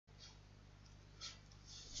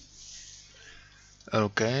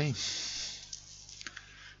Okay.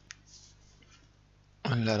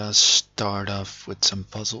 And let us start off with some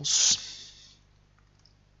puzzles.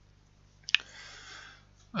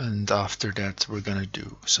 And after that we're gonna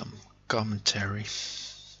do some commentary.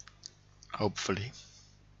 Hopefully.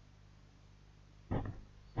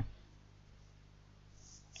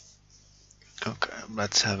 Okay,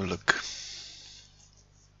 let's have a look.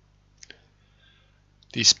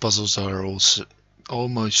 These puzzles are also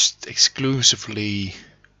almost exclusively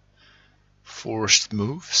forced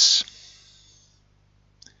moves,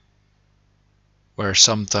 where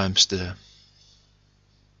sometimes the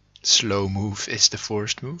slow move is the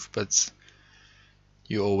forced move, but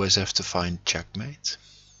you always have to find checkmate.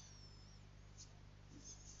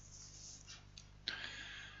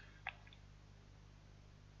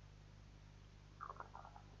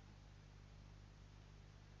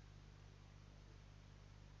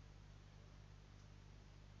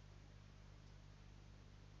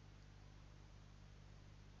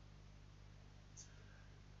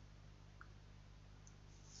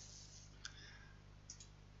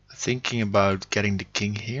 Thinking about getting the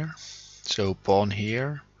king here. So pawn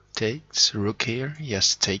here takes, rook here, he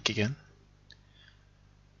has to take again.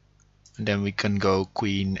 And then we can go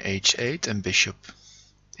queen h8 and bishop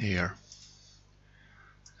here.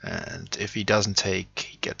 And if he doesn't take,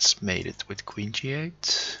 he gets mated with queen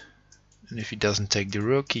g8. And if he doesn't take the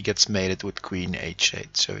rook, he gets mated with queen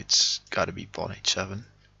h8. So it's gotta be pawn h7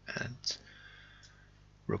 and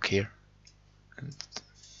rook here. And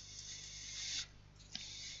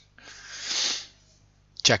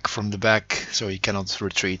check from the back, so he cannot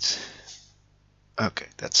retreat. Okay,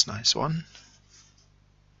 that's a nice one.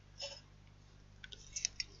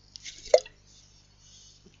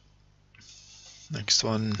 Next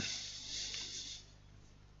one.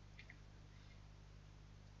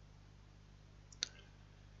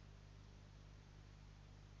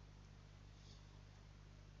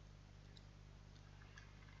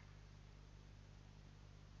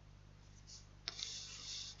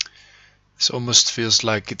 This almost feels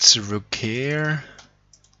like it's a rook here.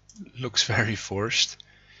 Looks very forced.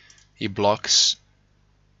 He blocks.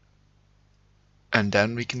 And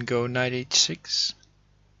then we can go knight h6.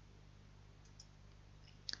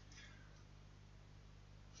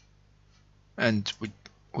 And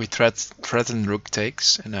we threaten rook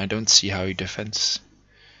takes, and I don't see how he defends.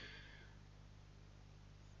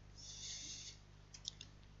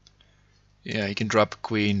 Yeah, he can drop a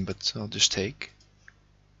queen, but I'll just take.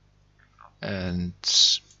 And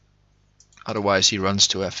otherwise he runs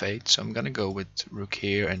to f8, so I'm gonna go with rook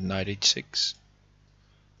here and knight h6.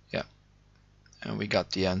 Yeah, and we got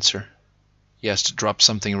the answer. He has to drop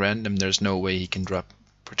something random. There's no way he can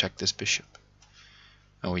protect this bishop.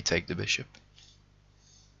 And we take the bishop.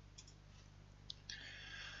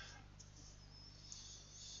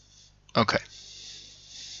 Okay.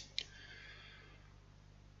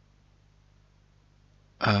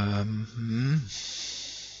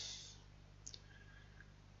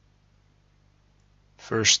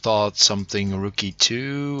 First thought something rook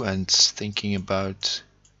e2 and thinking about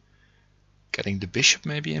getting the bishop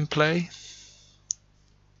maybe in play.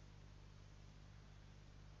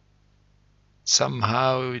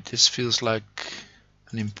 Somehow this feels like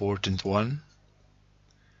an important one.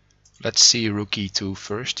 Let's see rook e2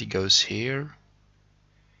 first. He goes here.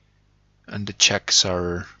 And the checks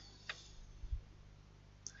are,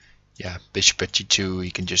 yeah, bishop at g2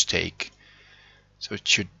 he can just take. So it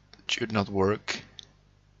should not work.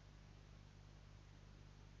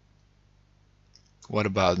 What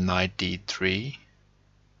about knight d3?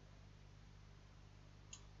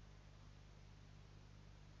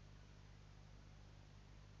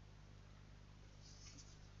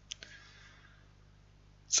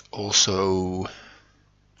 It's also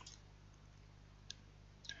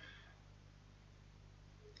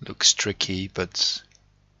looks tricky, but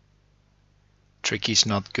tricky is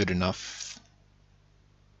not good enough.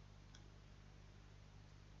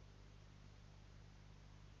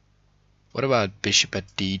 What about bishop at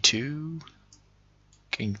d2?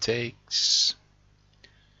 King takes.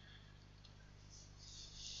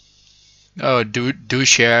 Oh, do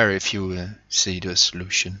share if you see the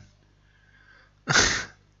solution.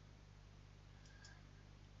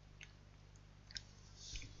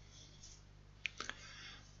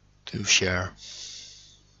 Do share.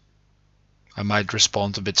 I might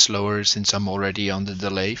respond a bit slower since I'm already on the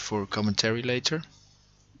delay for commentary later.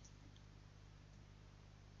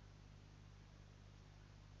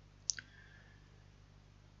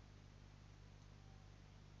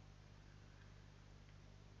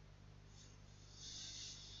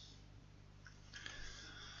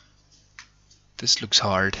 This looks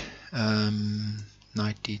hard.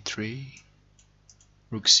 knight d3,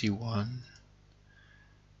 rook c1.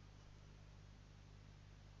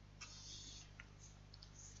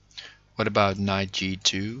 What about knight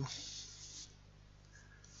g2?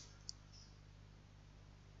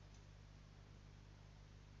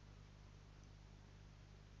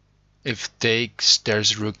 If takes,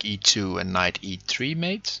 there's rook e2 and knight e3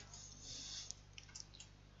 mate.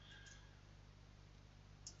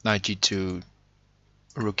 Knight g2,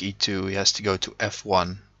 rook e2, he has to go to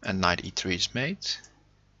f1 and knight e3 is mate.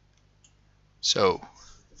 So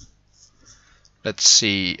let's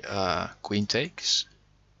see, queen takes.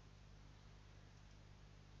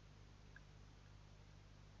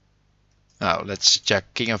 Now let's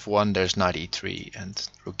check king f1, there's knight e3 and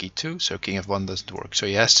rook e2, so king f1 doesn't work, so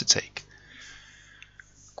he has to take.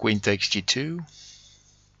 Queen takes g2.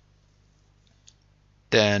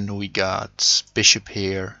 Then we got bishop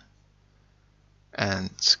here and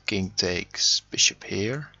king takes bishop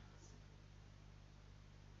here.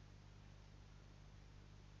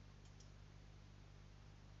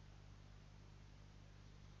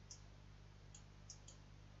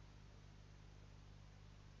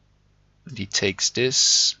 And he takes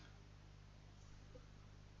this.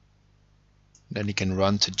 Then he can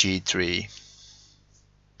run to g3.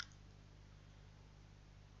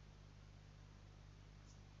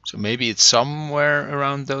 So maybe it's somewhere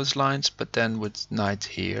around those lines, but then with knight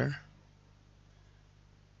here,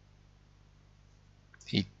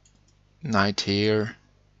 knight here,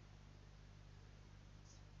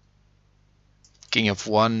 king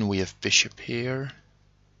f1, we have bishop here.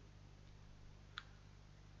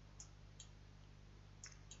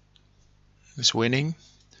 Who's winning?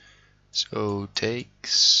 So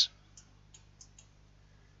takes,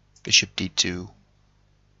 bishop d2,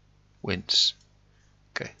 wins.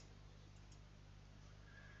 Okay.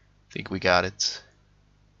 I think we got it.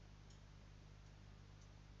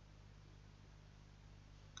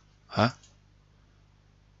 Huh?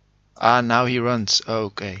 Ah, now he runs.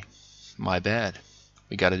 Okay. My bad.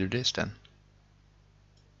 We gotta do this then.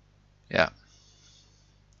 Yeah.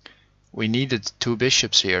 We needed two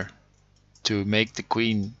bishops here to make the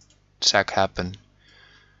queen sack happen.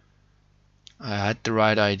 I had the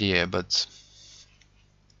right idea, but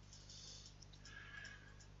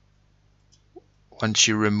once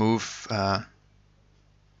you remove the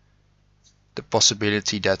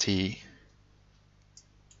possibility that he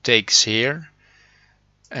takes here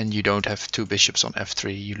and you don't have two bishops on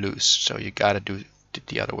f3, you lose. So you gotta do it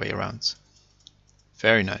the other way around.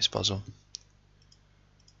 Very nice puzzle.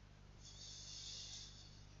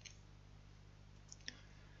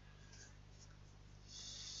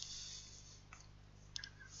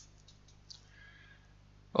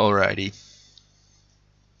 Alrighty.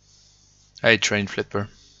 Hey train flipper.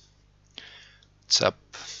 What's up?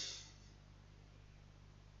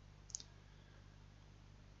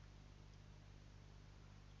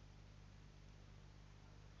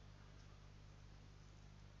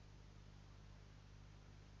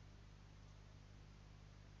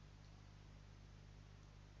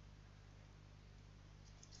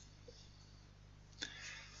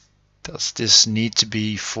 Does this need to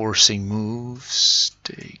be forcing moves?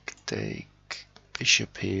 Take,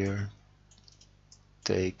 bishop here.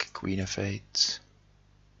 Take, queen f8.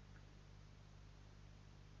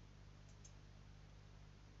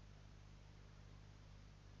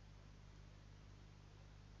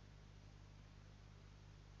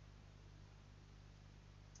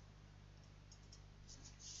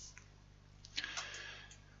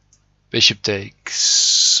 Bishop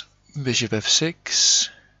takes, bishop f6.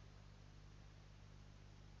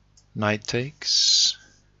 Knight takes.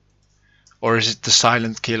 Or is it the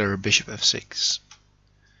silent killer, bishop f6?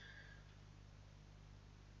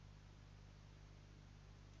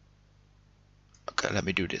 Okay, let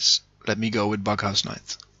me do this. Let me go with Bughouse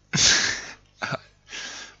Knight.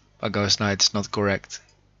 Bughouse Knight is not correct.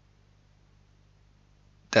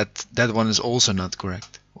 That one is also not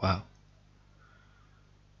correct. Wow.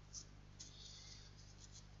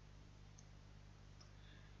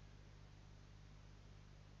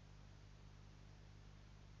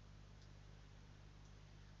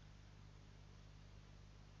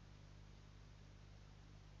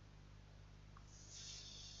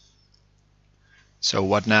 So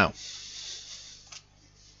what now?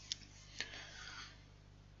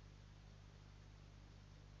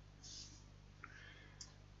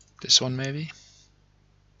 This one maybe?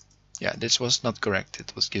 Yeah, this was not correct.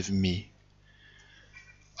 It was giving me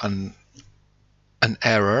an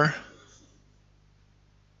error.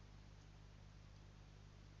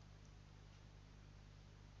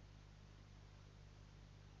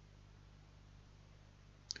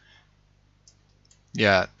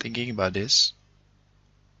 Yeah, thinking about this.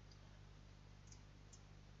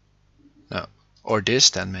 No, or this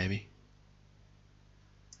then maybe.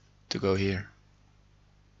 To go here.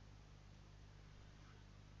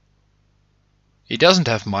 He doesn't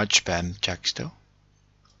have much spam checks though.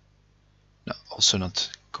 No, also not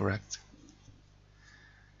correct.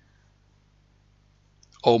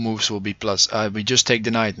 All moves will be plus. We just take the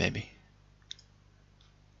knight maybe.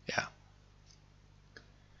 Yeah.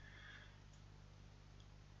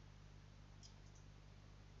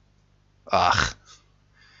 Ah.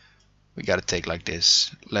 We gotta take like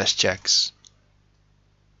this. Less checks.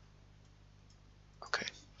 Okay.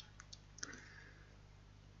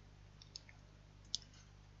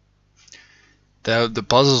 The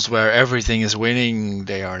puzzles where everything is winning,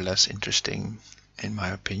 they are less interesting in my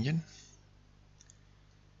opinion.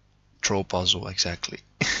 Troll puzzle, exactly.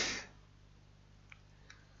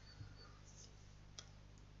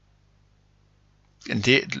 And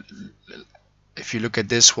if you look at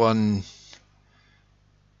this one,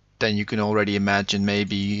 then you can already imagine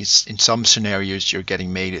maybe in some scenarios you're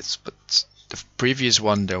getting mated, but the previous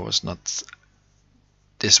one there was not.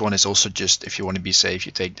 This one is also just if you want to be safe,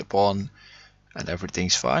 you take the pawn and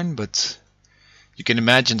everything's fine, but you can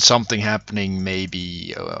imagine something happening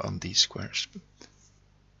maybe on these squares.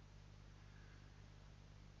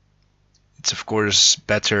 It's of course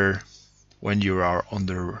better when you are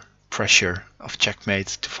under pressure of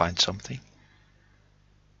checkmate to find something.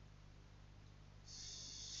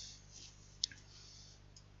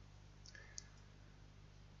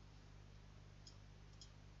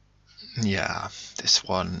 Yeah, this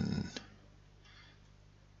one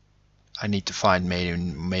I need to find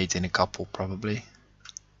mate in a couple probably.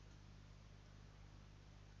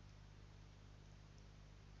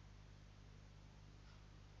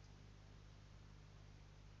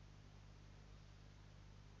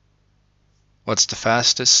 What's the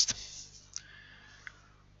fastest?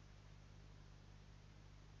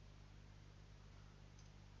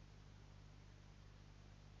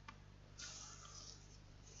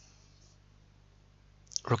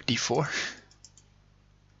 Rook d4.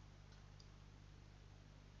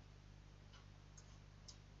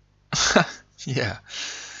 Yeah,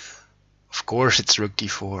 of course it's rook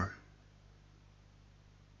d4.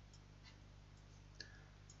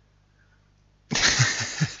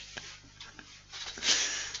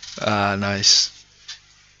 Nice.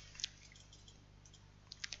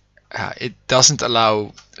 It doesn't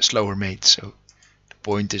allow a slower mate, so the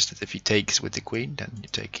point is that if he takes with the queen, then you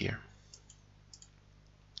take here.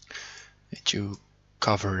 And you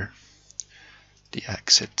cover the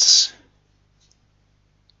exits.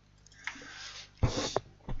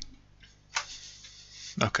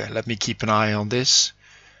 Okay, let me keep an eye on this.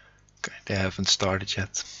 Okay, they haven't started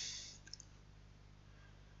yet.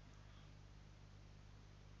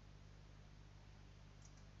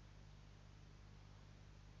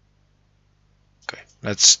 Okay,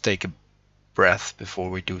 let's take a breath before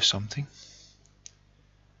we do something.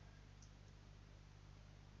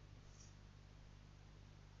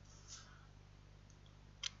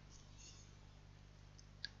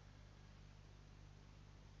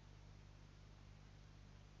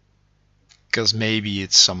 Because maybe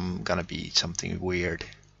it's gonna be something weird.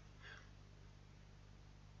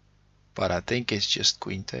 But I think it's just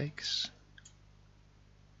queen takes.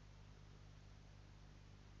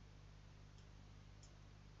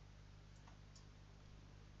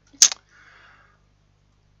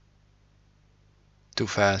 Too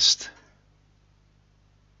fast.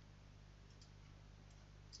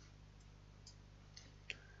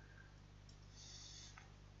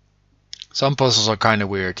 Some puzzles are kind of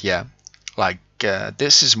weird, yeah. Like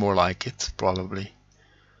this is more like it, probably.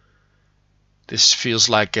 This feels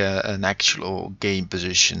like an actual game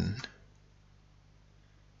position.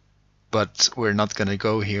 But we're not gonna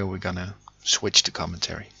go here, we're gonna switch to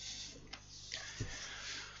commentary.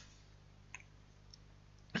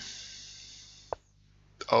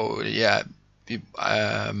 Oh yeah,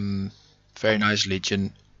 very nice,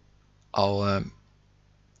 Legion.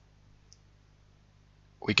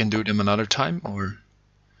 We can do them another time, or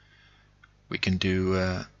we can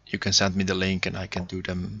do. You can send me the link and I can do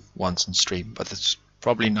them once on stream. But it's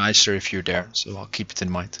probably nicer if you're there, so I'll keep it in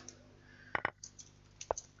mind.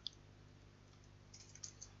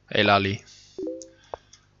 Hey Lali,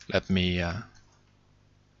 let me.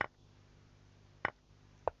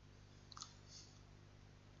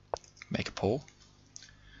 Make a poll.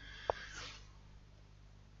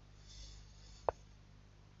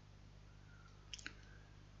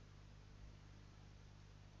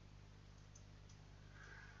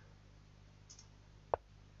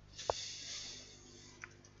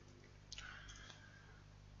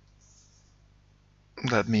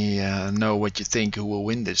 Let me know what you think, who will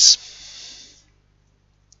win this.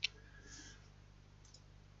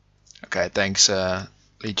 Okay, thanks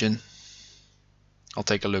Legion. I'll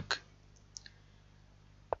take a look.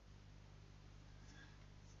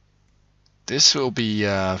 This will be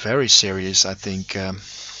very serious, I think,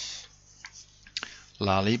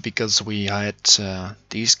 Lali, because we had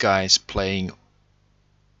these guys playing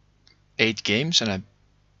 8 games, and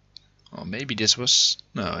or maybe this was,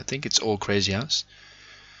 no, I think it's all Crazyhouse,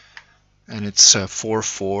 and it's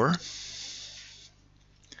 4-4,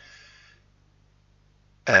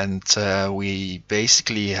 and we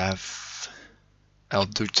basically have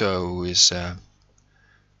Alduto, who is a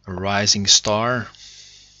rising star.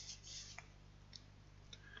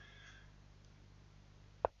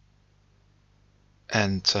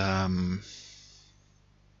 And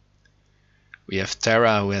we have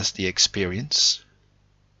Terra, who has the experience.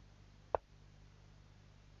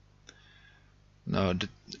 No,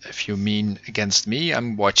 if you mean against me,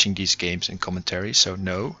 I'm watching these games in commentary, so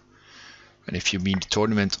no. And if you mean the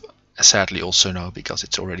tournament, sadly also no, because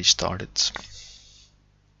it's already started.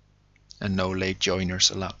 And no late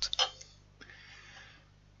joiners allowed.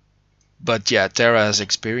 But yeah, Terra has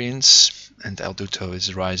experience, and Alduto is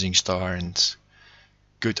a rising star and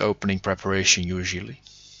good opening preparation usually.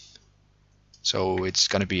 So it's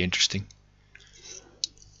gonna be interesting.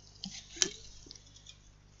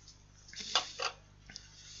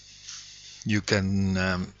 You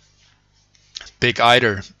can pick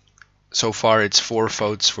either. So far it's 4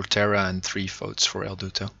 votes for Terra and 3 votes for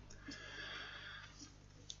Alduto.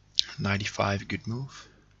 95, good move.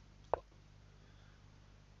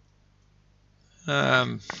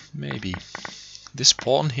 Maybe. This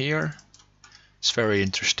pawn here is very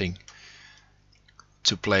interesting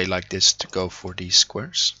to play like this, to go for these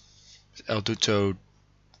squares. Alduto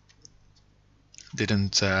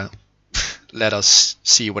didn't let us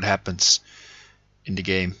see what happens in the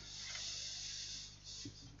game.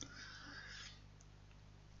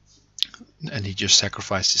 And he just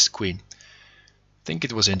sacrificed his queen. I think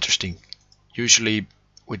it was interesting. Usually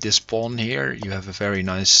with this pawn here you have a very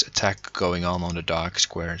nice attack going on the dark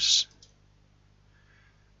squares.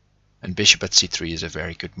 And bishop at c3 is a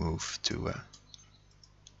very good move to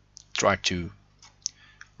try to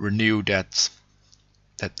renew that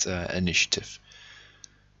initiative.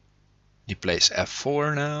 He plays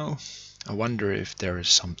f4 now. I wonder if there is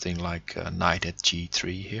something like knight at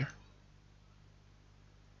g3 here.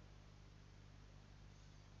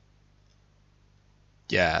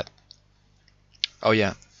 Yeah. Oh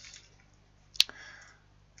yeah.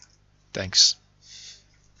 Thanks.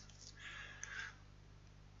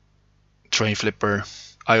 Train flipper.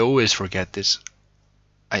 I always forget this.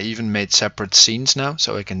 I even made separate scenes now,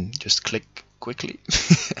 so I can just click quickly,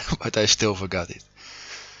 but I still forgot it.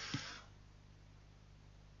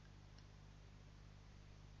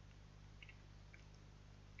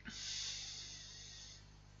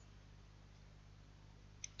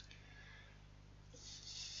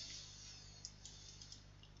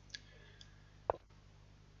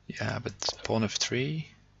 Yeah, but pawn f3,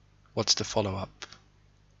 what's the follow-up?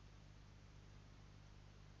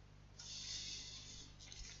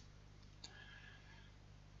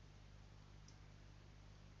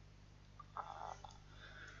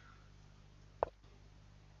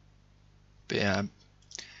 Yeah,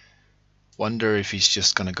 wonder if he's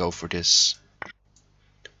just gonna go for this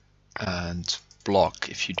and block.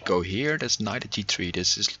 If you'd go here, that's knight at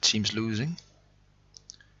g3, seems losing.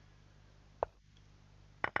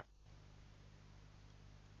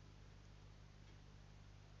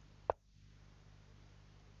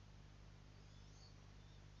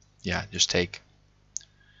 Yeah, just take.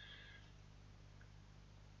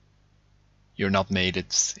 You're not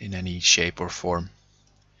mated in any shape or form.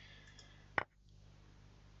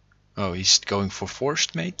 Oh, he's going for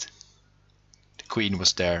forced mate? The queen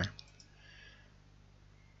was there.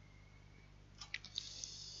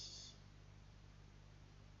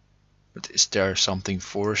 But is there something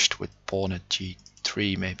forced with pawn at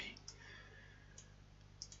g3 maybe?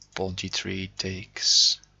 Pawn g3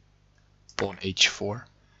 takes pawn h4.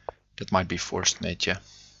 That might be forced mate, yeah.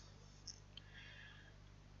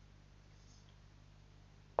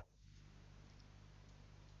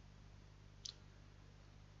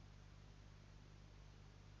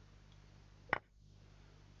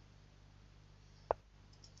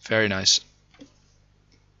 Very nice.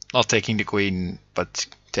 Not taking the queen, but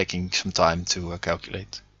taking some time to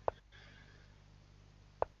calculate.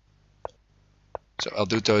 So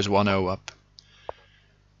Alduto is 1-0 up.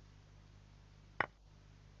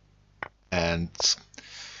 And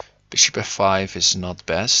bishop f5 is not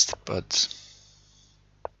best, but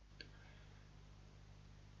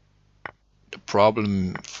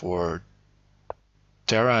problem for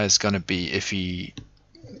Terra is gonna be if he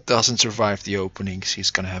doesn't survive the openings,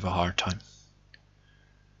 he's gonna have a hard time.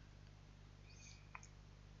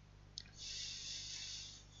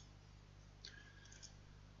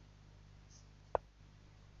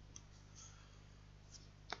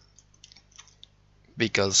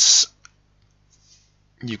 Because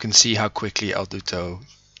you can see how quickly Alduto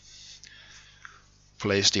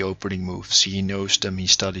plays the opening moves. He knows them, he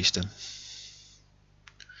studies them.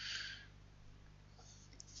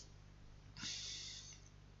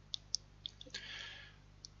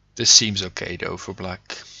 This seems okay though for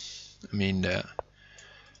black. I mean, yeah,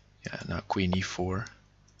 now queen e4,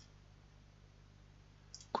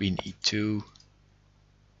 queen e2.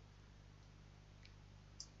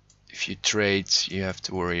 If you trade, you have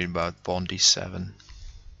to worry about pawn d7.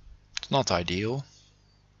 It's not ideal.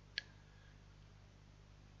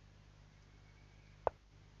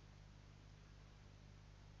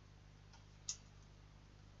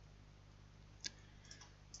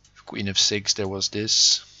 Queen f6, there was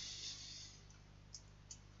this.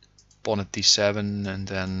 Pawn at d7, and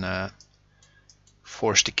then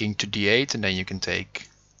force the king to d8, and then you can take.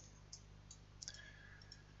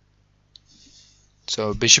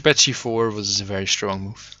 So bishop at c4 was a very strong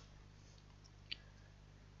move.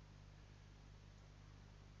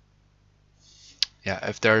 Yeah,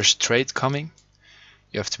 if there's trade coming,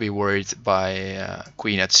 you have to be worried by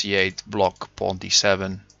queen at c8, block, pawn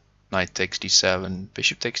d7, knight takes d7,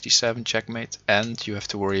 bishop takes d7, checkmate, and you have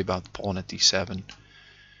to worry about pawn at d7.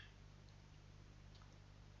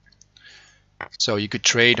 So you could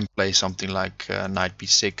trade and play something like knight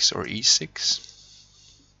b6 or e6.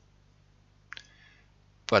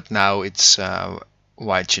 But now it's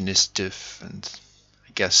white's initiative, and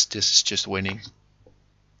I guess this is just winning.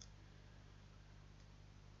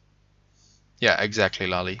 Yeah, exactly,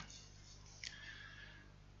 Lali.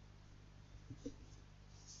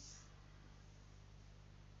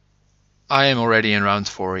 I am already in round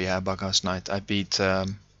 4, yeah, Baga's Knight. I beat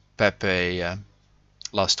Pepe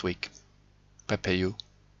last week. Pepe you.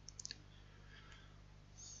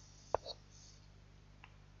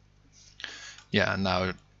 Yeah,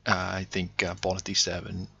 now I think pawn at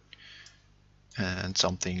d7 and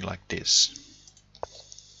something like this.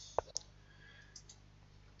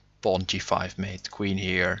 Pawn g5 mate, queen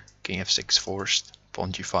here, king f6 forced,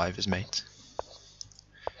 pawn g5 is mate.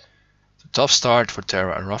 Tough start for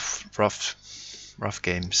Terra, rough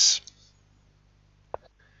games.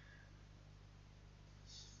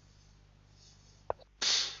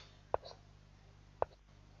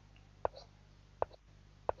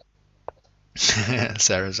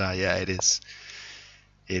 Sarasa, yeah, it is.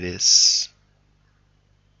 It is.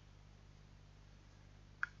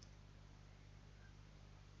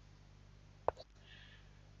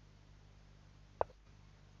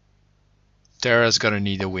 Terra's gonna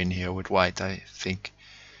need a win here with white, I think.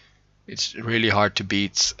 It's really hard to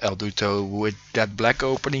beat Alduto with that black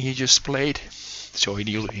opening he just played. So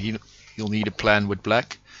he'll need a plan with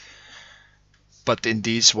black. But in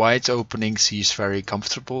these white openings he's very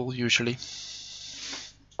comfortable usually,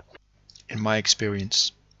 in my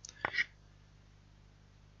experience.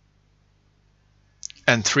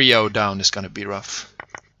 And 3-0 down is gonna be rough.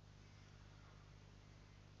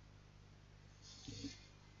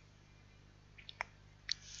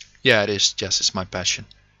 Yeah, it is. Chess is my passion.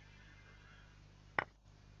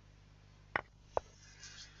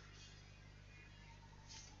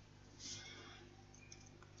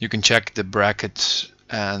 You can check the bracket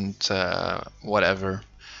and whatever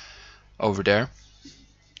over there.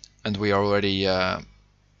 And we are already the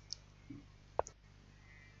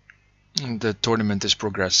tournament is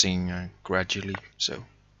progressing gradually, so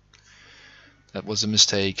that was a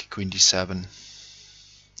mistake. Queen d7.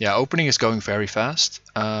 Yeah, opening is going very fast.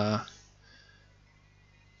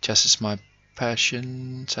 Chess is my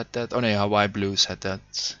passion, said that. Oh no, Hawaii Blue said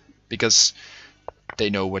that, because they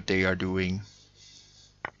know what they are doing.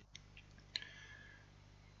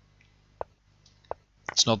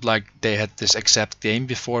 It's not like they had this exact game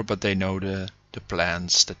before, but they know the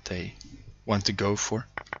plans that they want to go for.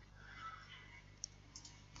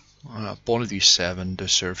 Pawn d7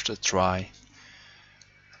 deserves a try,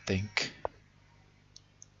 I think,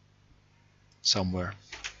 somewhere.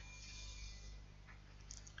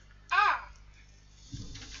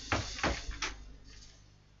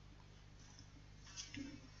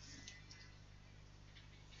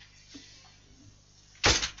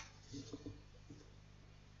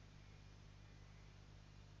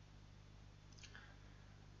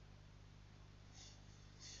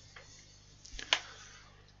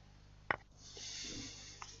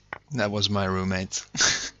 That was my roommate.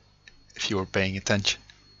 If you were paying attention.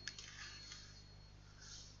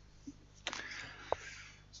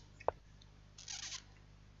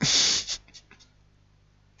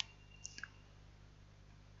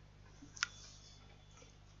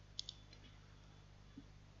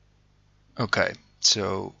 Okay,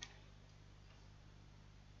 so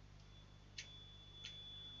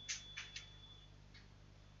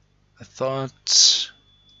I thought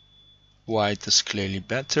white is clearly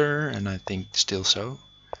better, and I think still so.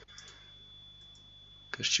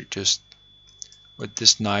 Because you just, with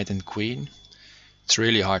this knight and queen, it's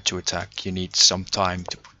really hard to attack. You need some time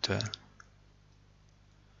to put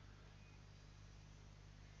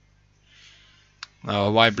now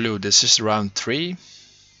white blue, this is round 3.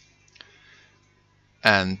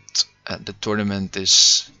 And the tournament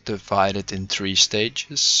is divided in 3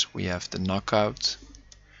 stages. We have the knockout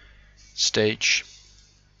stage,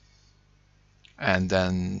 and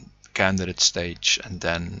then candidate stage, and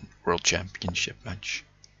then World Championship match.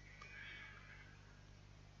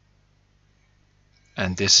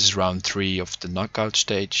 And this is round 3 of the knockout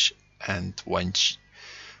stage, and when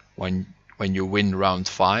you win round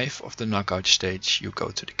 5 of the knockout stage, you go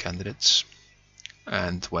to the candidates.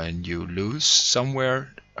 And when you lose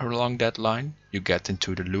somewhere along that line, you get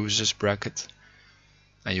into the losers bracket,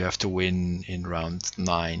 and you have to win in round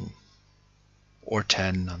 9 or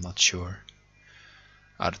 10, I'm not sure,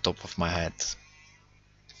 out of the top of my head.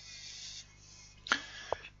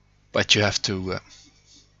 But you have to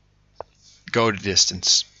go the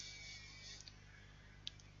distance.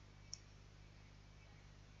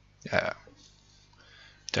 Yeah,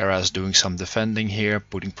 Terra is doing some defending here,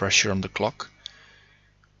 putting pressure on the clock.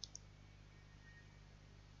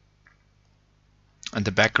 And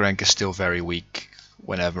the back rank is still very weak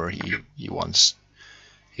whenever he wants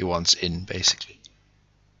in, basically.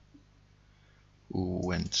 Ooh,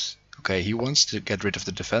 and okay, he wants to get rid of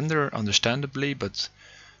the defender, understandably, but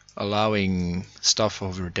allowing stuff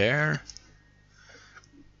over there,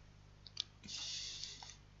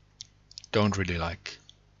 don't really like.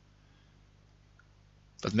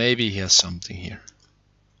 But maybe he has something here.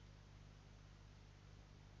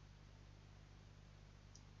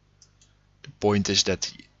 Point is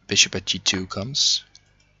that bishop at g2 comes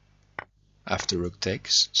after rook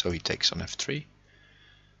takes, so he takes on f3.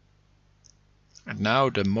 And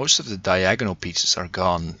now most of the diagonal pieces are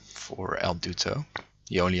gone for Alduto.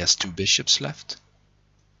 He only has 2 bishops left.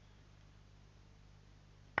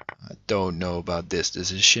 I don't know about this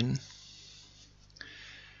decision.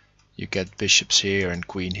 You get bishops here and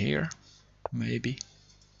queen here, maybe.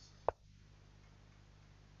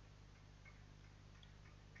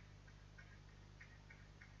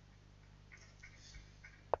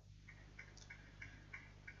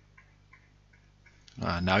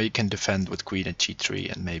 Now you can defend with queen at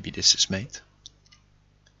g3, and maybe this is mate.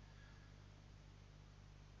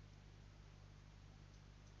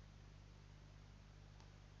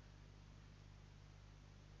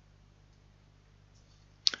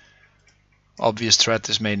 Obvious threat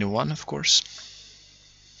is mate in 1, of course.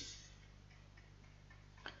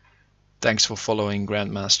 Thanks for following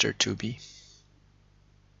Grandmaster 2B.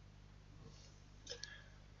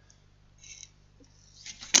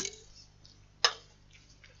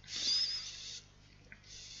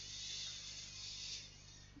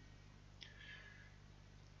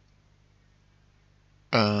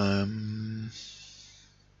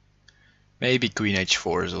 Maybe queen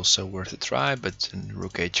h4 is also worth a try, but then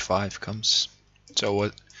rook h5 comes. So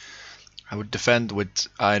what I would defend with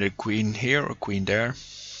either queen here or queen there.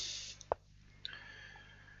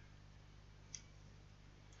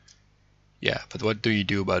 Yeah, but what do you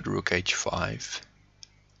do about rook h5?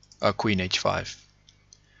 Queen h5.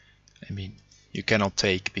 I mean, you cannot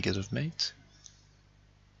take because of mate.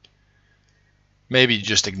 Maybe you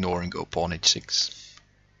just ignore and go pawn h6.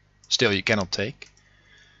 Still, you cannot take.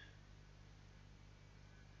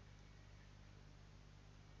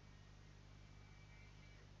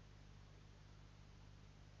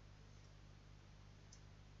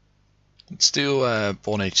 But still,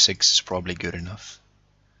 pawn h6 is probably good enough.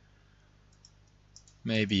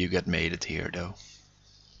 Maybe you get mated here though.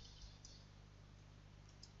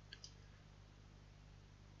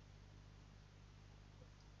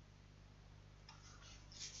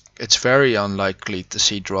 It's very unlikely to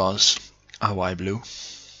see draws a white blue.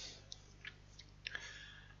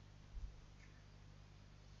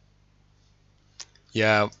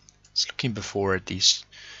 Yeah, I was looking before at these.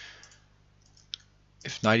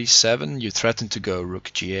 If knight e7, you threaten to go rook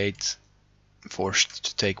g8, forced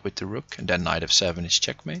to take with the rook, and then knight f7 is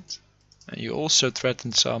checkmate. And you also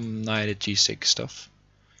threaten some knight at g6 stuff.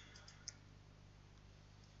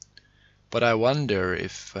 But I wonder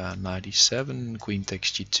if knight e7, queen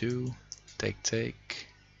takes g2, take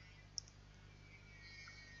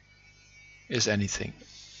is anything.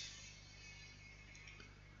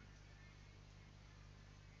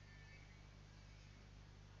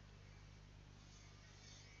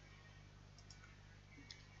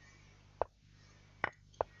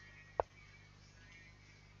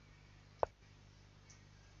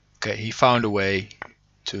 Okay, he found a way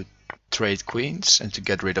to trade queens and to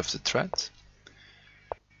get rid of the threat.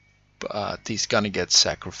 But he's gonna get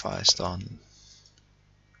sacrificed on.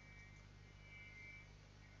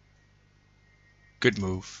 Good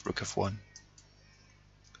move, rook f1.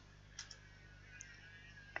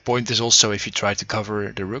 Point is also if you try to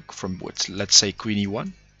cover the rook from what, let's say queen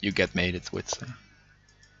e1, you get mated with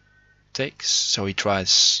takes. So he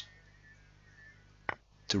tries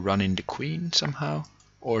to run in the queen somehow,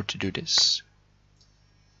 or to do this.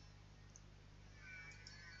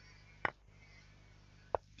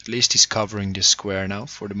 At least he's covering this square now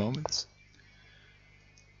for the moment.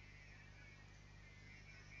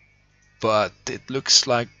 But it looks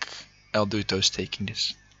like Alduto's taking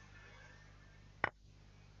this.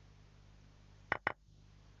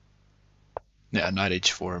 Yeah, knight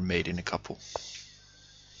h4 made in a couple.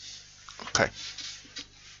 Okay.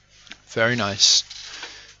 Very nice.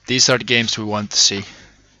 These are the games we want to see.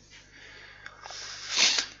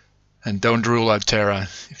 And don't rule out Terra.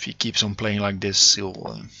 If he keeps on playing like this,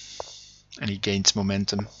 he'll and he gains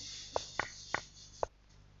momentum.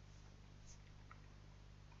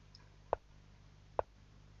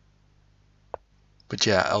 But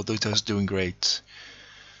yeah, Alduto's doing great.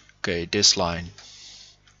 Okay, this line.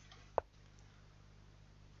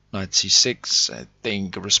 Knight c6, I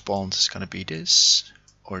think a response is gonna be this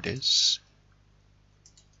or this.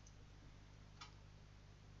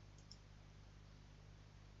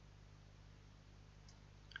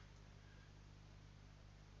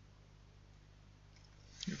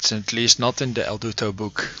 It's at least not in the Alduto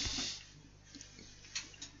book.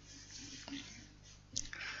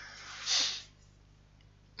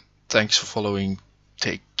 Thanks for following.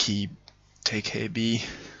 Take KB.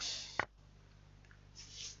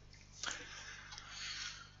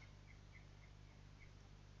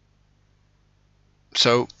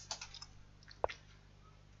 So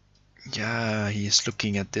yeah, he is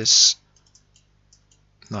looking at this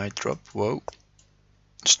knight drop. Whoa,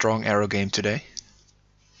 strong arrow game today.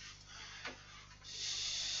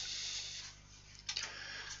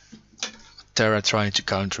 Terra trying to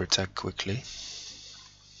counterattack quickly.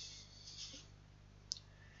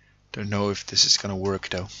 Don't know if this is gonna work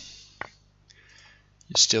though.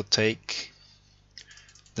 You still take.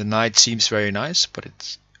 The knight seems very nice, but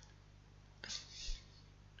it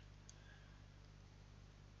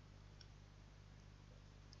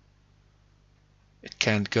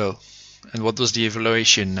can't go. And what was the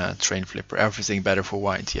evaluation, train flipper? Everything better for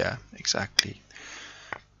white. Yeah, exactly.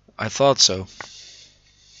 I thought so.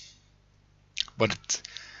 But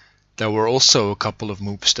there were also a couple of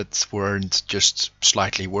moves that weren't just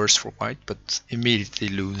slightly worse for white, but immediately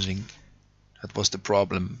losing. That was the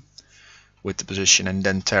problem with the position, and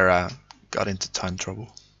then Terra got into time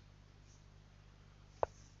trouble.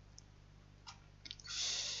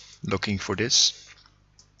 Looking for this,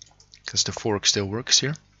 because the fork still works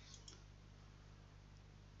here.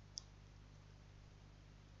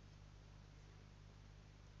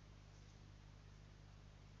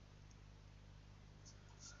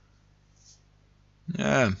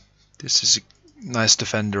 Yeah, this is a nice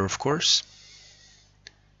defender, of course.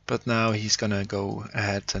 But now he's gonna go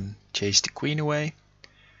ahead and chase the queen away.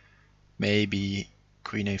 Maybe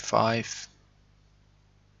queen a5.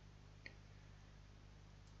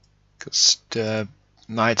 Because the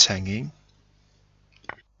knight's hanging.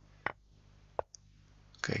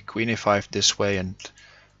 Okay, queen a5 this way, and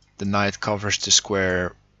the knight covers the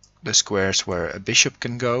squares where a bishop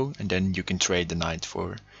can go, and then you can trade the knight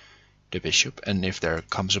for the bishop. And if there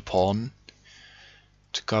comes a pawn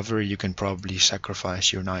to cover, you can probably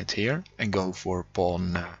sacrifice your knight here and go for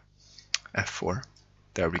pawn f4.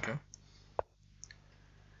 There we go.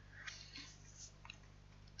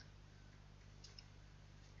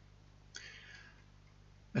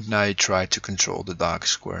 And now you try to control the dark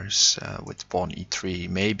squares with pawn e3.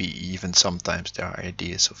 Maybe even sometimes there are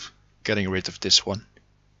ideas of getting rid of this one.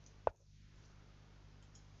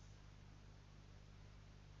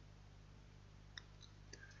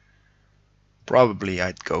 Probably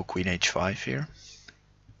I'd go queen h5 here.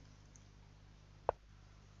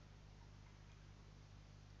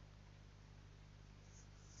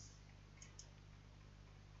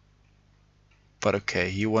 But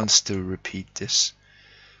okay, he wants to repeat this.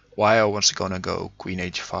 Why I was gonna go queen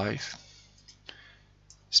h5.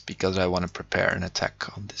 It's because I want to prepare an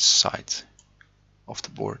attack on this side of the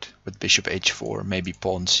board with bishop h4, maybe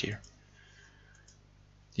pawns here.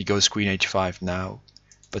 He goes queen h5 now,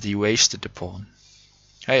 but he wasted the pawn.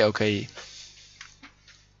 Hey, okay.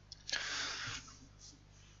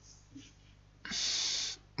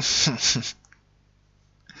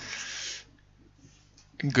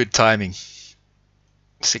 Good timing.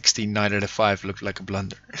 16 knight at f5 looked like a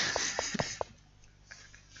blunder.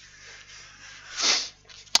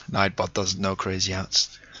 Nightbot doesn't know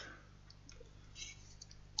Crazyhouse.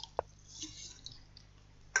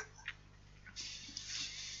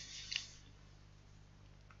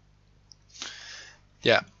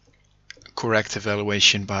 Yeah, correct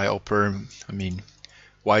evaluation by Opper. I mean,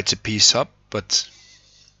 white's a piece up, but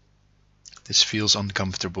this feels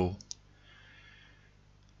uncomfortable.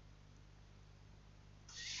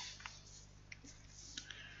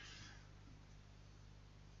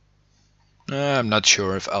 I'm not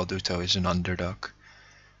sure if Alduto is an underdog.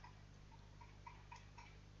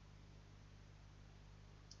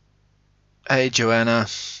 Hey Joanna.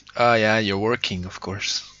 Ah yeah, you're working, of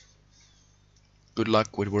course. Good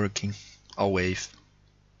luck with working. I'll wave.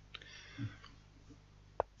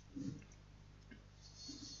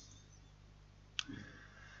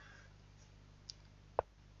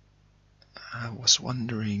 I was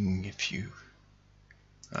wondering if you...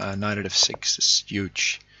 knight at f6 is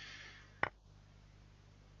huge.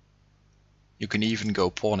 You can even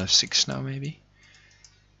go pawn f6 now, maybe.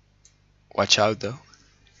 Watch out though.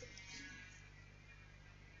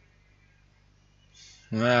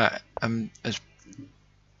 I'm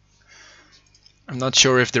not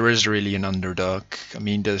sure if there is really an underdog. I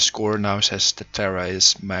mean, the score now says that Terra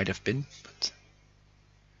is might have been, but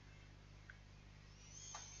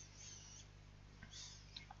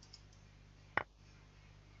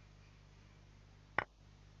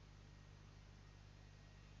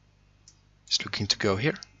he's looking to go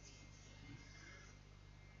here.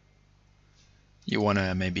 You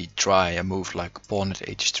wanna maybe try a move like pawn at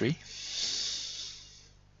h3.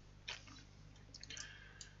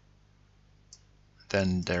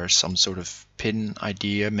 Then there's some sort of pin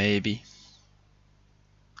idea, maybe.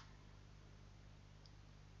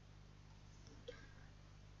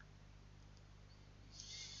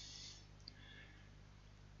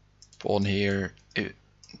 Pawn here,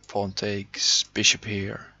 pawn takes, bishop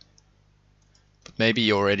here. But maybe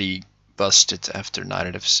you already busted after knight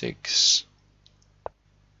at f6.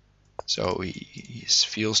 So he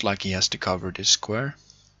feels like he has to cover this square.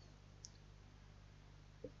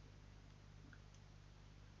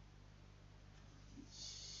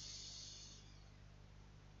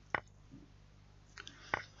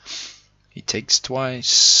 He takes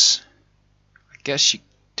twice. I guess you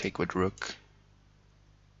take with rook.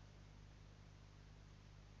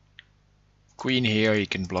 Queen here, you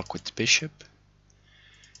can block with the bishop.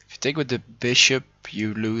 If you take with the bishop,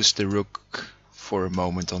 you lose the rook for a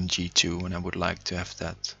moment on g2, and I would like to have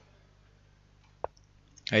that.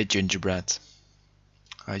 Hey Gingerbread.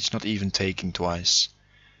 He's not even taking twice.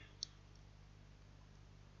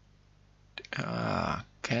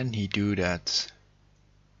 Can he do that?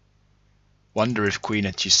 Wonder if queen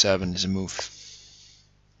at g7 is a move.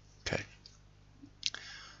 Okay.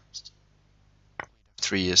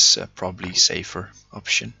 3 is probably safer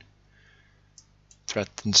option.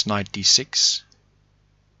 Threatens knight d6.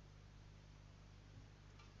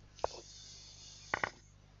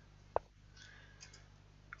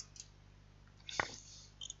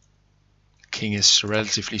 King is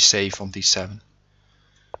relatively safe on d7.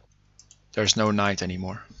 There's no knight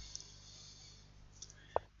anymore.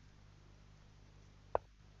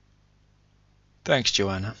 Thanks,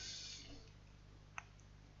 Joanna.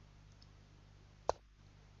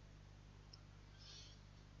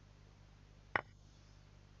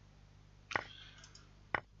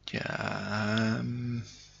 Yeah,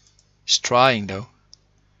 he's trying though.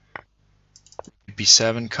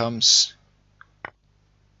 b7 comes.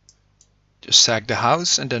 Just sack the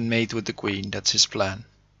house and then mate with the queen. That's his plan.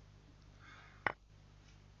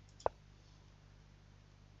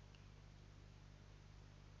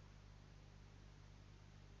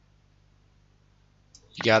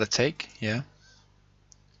 You gotta take, yeah.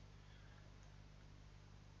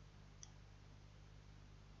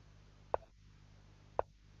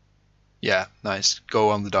 Yeah, nice.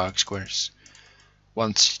 Go on the dark squares.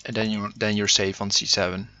 Once, and then you're safe on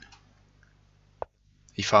c7.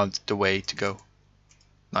 He found the way to go.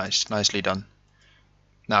 Nice, nicely done.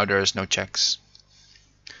 Now there is no checks.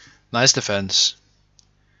 Nice defense.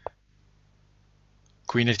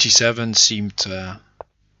 Queen at g7 seemed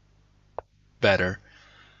better.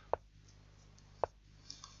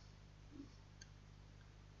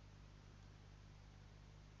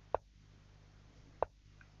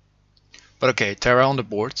 But okay, Terra on the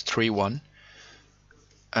board, 3-1.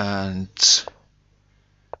 And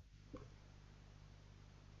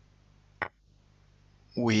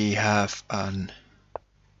we have an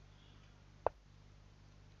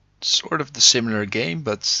sort of the similar game,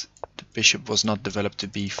 but the bishop was not developed to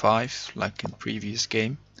b5 like in previous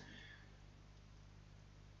game.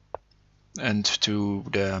 And to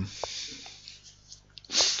the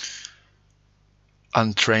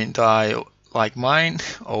untrained eye like mine,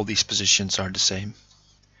 all these positions are the same.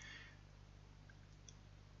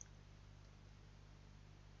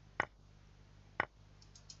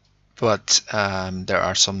 But there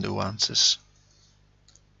are some nuances.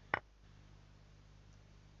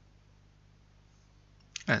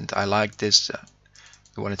 And I like this.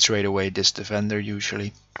 You want to trade away this defender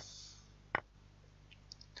usually.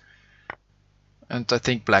 And I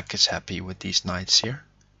think black is happy with these knights here.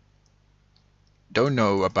 Don't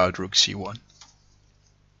know about rook c1.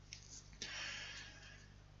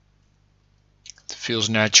 It feels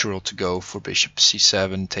natural to go for bishop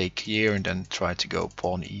c7, take here, and then try to go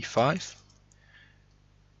pawn e5.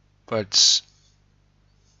 But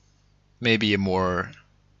maybe a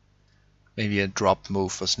drop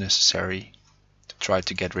move was necessary to try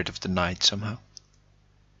to get rid of the knight somehow.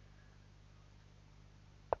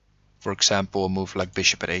 For example, a move like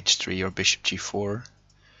bishop at h3 or bishop g4.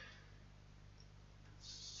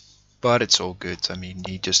 But it's all good. I mean,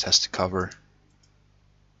 he just has to cover.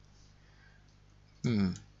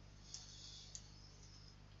 And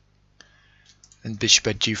bishop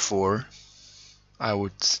at g4, I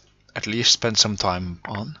would at least spend some time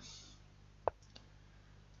on.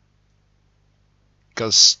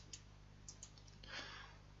 Because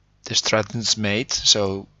this threatens mate,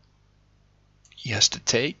 so he has to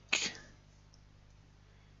take.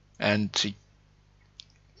 And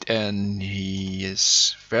he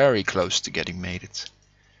is very close to getting mated.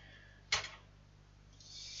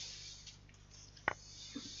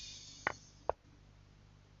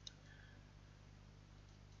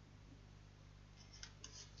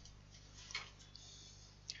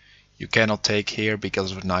 You cannot take here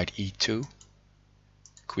because of knight e2,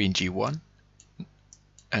 queen g1,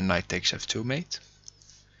 and knight takes f2 mate.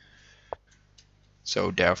 So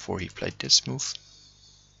therefore he played this move.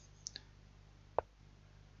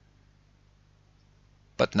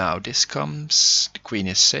 But now this comes, the queen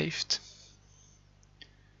is saved.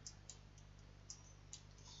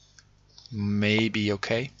 Maybe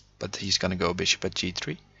okay, but he's gonna go bishop at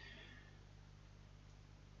g3.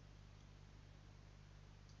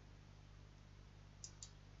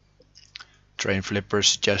 Train flipper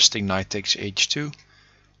suggesting knight takes h2,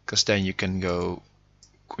 because then you can go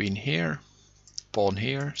queen here, pawn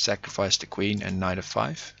here, sacrifice the queen, and knight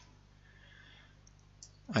f5.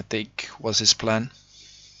 I think was his plan.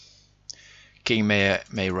 King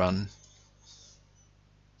may run.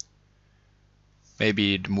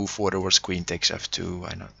 Maybe the move order was queen takes f2.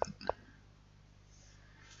 I don't.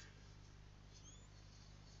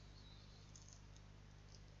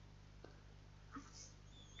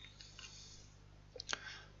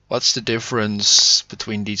 What's the difference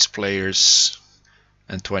between these players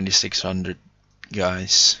and 2600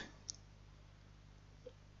 guys?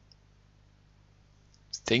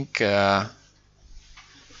 I think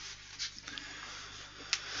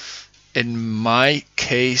in my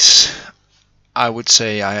case, I would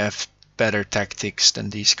say I have better tactics than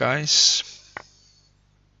these guys,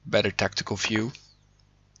 better tactical view,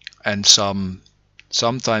 and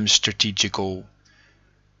sometimes strategical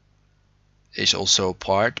is also a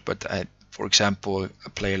part. But for example, a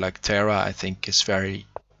player like Terra, I think is very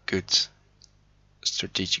good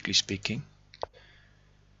strategically speaking.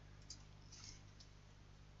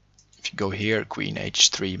 If you go here, queen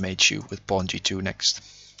h3 mates you with pawn g2 next.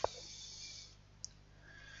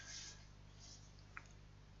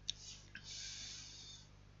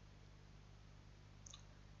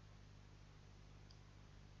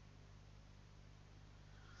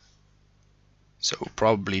 So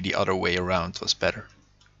probably the other way around was better.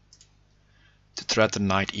 To threaten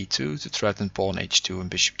knight e2, to threaten pawn h2 and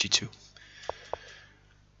bishop g2.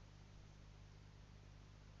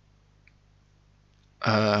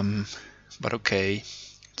 But okay, he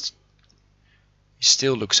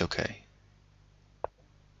still looks okay.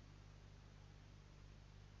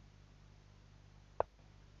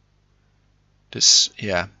 This,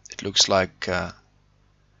 yeah, it looks like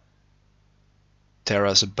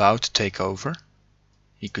Terra's about to take over.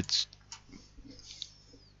 He could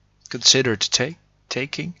consider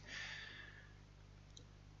taking,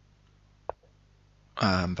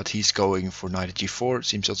 but he's going for knight at g4. It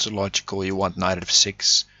seems also logical. You want knight at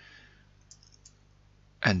f6,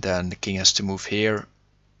 and then the king has to move here,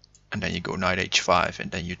 and then you go knight h5,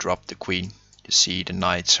 and then you drop the queen. You see the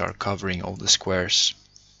knights are covering all the squares.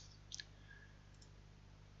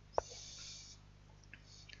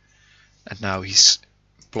 And now he's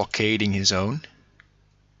blockading his own.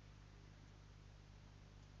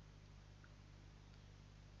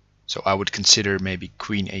 So I would consider maybe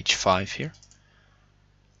queen h5 here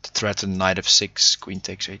to threaten knight f6, queen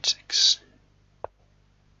takes h6.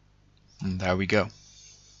 And there we go.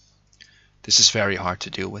 This is very hard to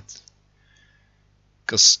deal with,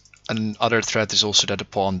 because another threat is also that the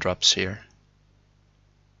pawn drops here.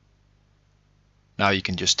 Now you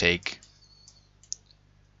can just take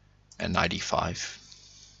and knight e5.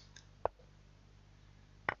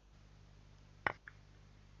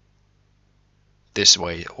 This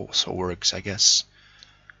way also works, I guess.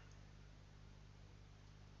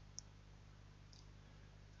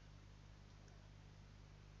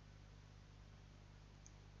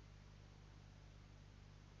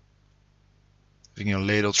 Having a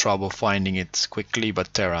little trouble finding it quickly,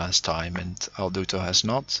 but Terra has time and Alduto has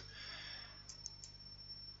not.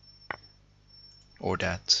 Or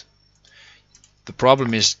that. The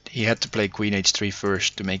problem is he had to play queen h3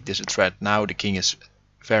 first to make this a threat. Now the king is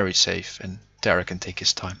very safe and Terra can take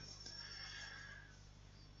his time.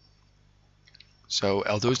 So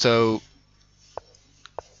Alduto,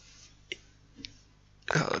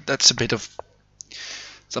 that's a bit of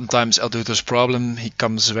sometimes Alduto's problem. He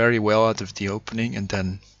comes very well out of the opening, and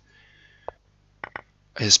then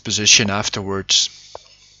his position afterwards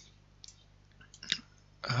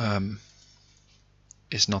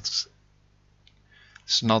is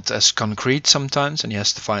not as concrete sometimes, and he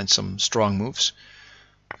has to find some strong moves.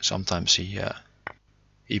 Sometimes he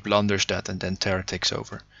blunders that, and then Terra takes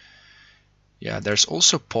over. Yeah, there's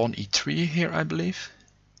also pawn e3 here, I believe,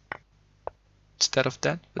 instead of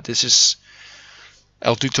that, but this is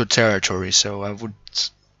Alduto territory, so I would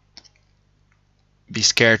be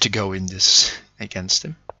scared to go in this against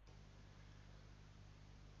him.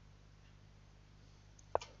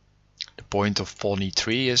 The point of pawn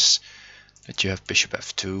e3 is that you have bishop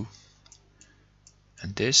f2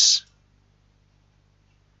 and this.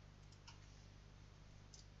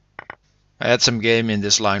 I had some game in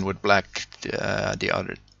this line with black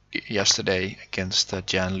yesterday against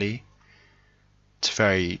Jan Lee. It's a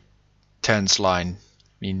very tense line.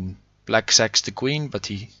 I mean, black sacks the queen, but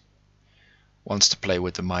he wants to play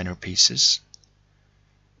with the minor pieces.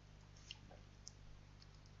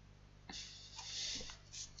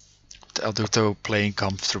 Alduto playing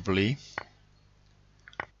comfortably.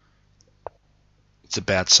 It's a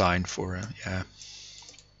bad sign for yeah.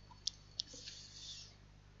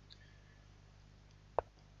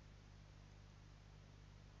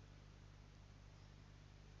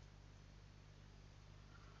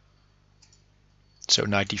 So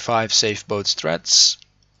knight d5 save both threats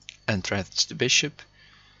and threats the bishop.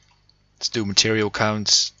 Let's do material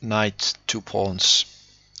counts. Knight 2 pawns,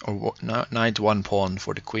 or knight 1 pawn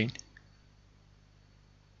for the queen.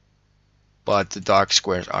 But the dark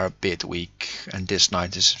squares are a bit weak, and this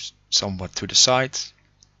knight is somewhat to the side.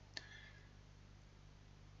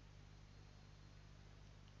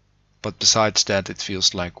 But besides that, it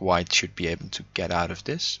feels like white should be able to get out of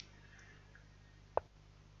this.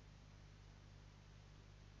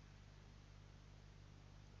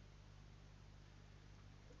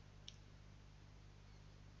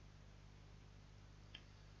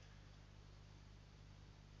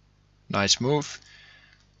 Nice move.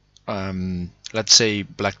 Let's say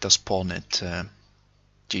black does pawn at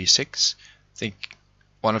g6. I think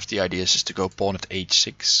one of the ideas is to go pawn at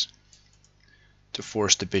h6 to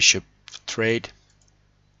force the bishop trade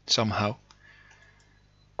somehow.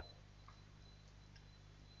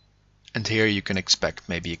 And here you can expect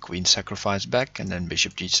maybe a queen sacrifice back and then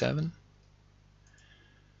bishop g7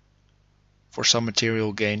 for some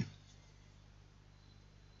material gain.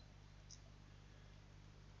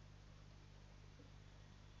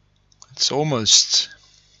 It's almost,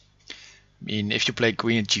 I mean, if you play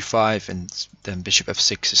queen at g5 and then bishop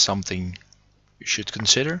f6 is something you should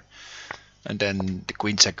consider, and then the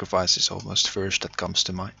queen sacrifice is almost first that comes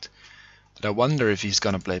to mind. But I wonder if he's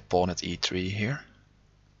gonna play pawn at e3 here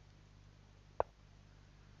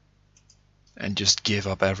and just give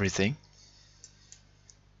up everything.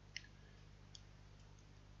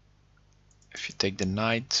 If you take the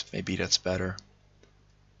knight, maybe that's better.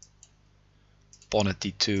 Pawn at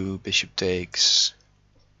d2, bishop takes,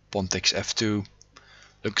 pawn takes f2,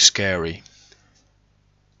 looks scary.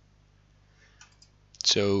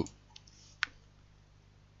 So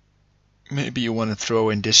maybe you want to throw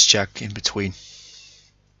in this check in between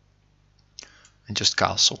and just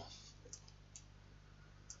castle.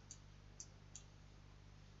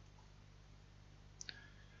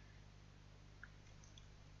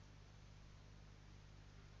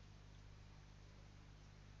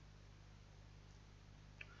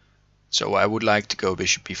 So I would like to go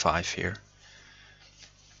bishop b5 here.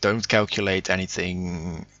 Don't calculate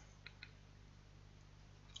anything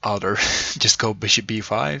other. Just go bishop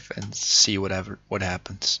b5 and see what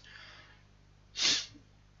happens.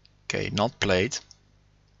 Okay, not played.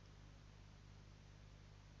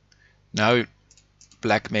 Now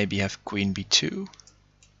black maybe have queen b2.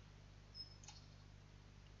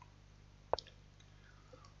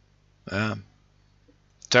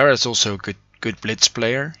 Terra is also a good blitz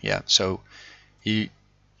player. Yeah, so he,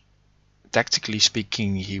 tactically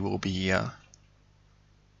speaking, he will be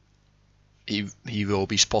he will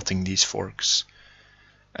be spotting these forks,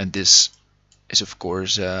 and this is of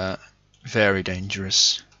course very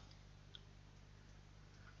dangerous.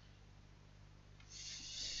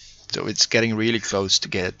 So it's getting really close to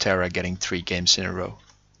get Terra getting 3 games in a row.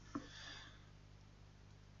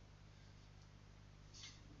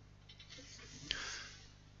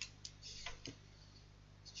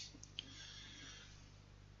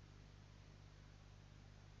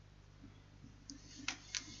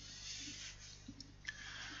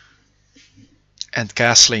 And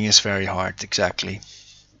castling is very hard, exactly.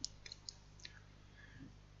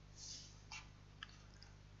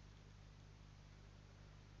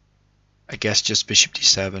 I guess just bishop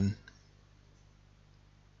d7.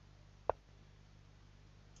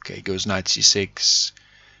 Okay, goes knight c6.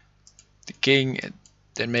 The king,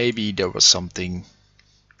 then maybe there's something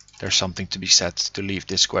to be said to leave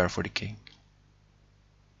this square for the king.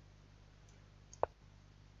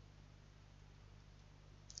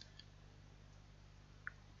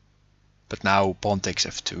 But now pawn takes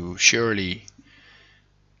f2 surely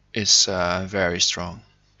is very strong.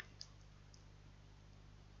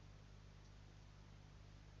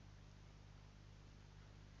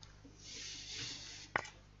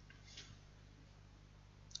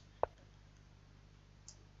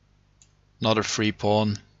 Not a free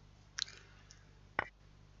pawn.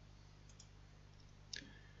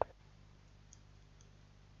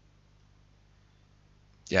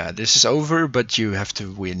 Yeah, this is over, but you have to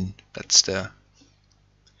win. That's the...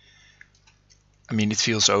 I mean, it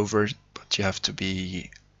feels over, but you have to be...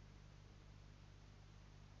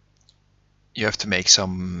 You have to make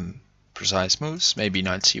some precise moves. Maybe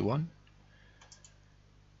knight c1.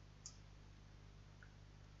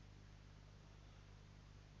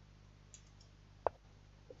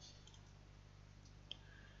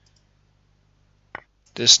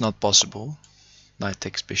 This is not possible. Knight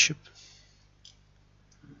takes bishop.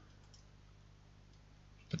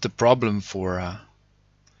 But the problem for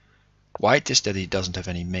white is that he doesn't have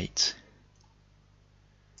any mate.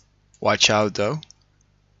 Watch out though.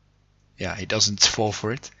 Yeah, he doesn't fall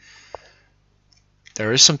for it.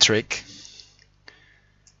 There is some trick.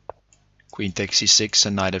 Queen takes c6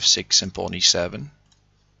 and knight f6 and pawn e7.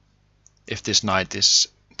 If this knight is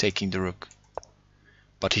taking the rook.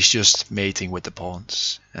 But he's just mating with the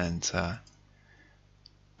pawns and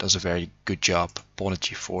does a very good job. Pawn at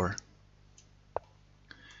g4.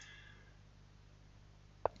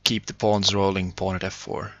 Keep the pawns rolling, pawn at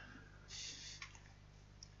f4.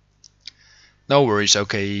 No worries,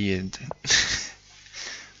 okay. And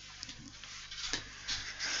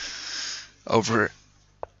over.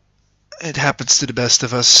 It happens to the best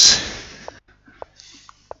of us.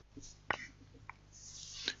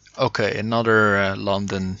 Okay, another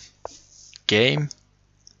London game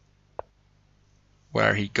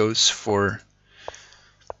where he goes for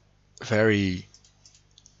very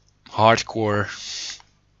hardcore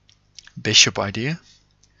bishop idea.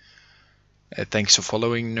 Thanks for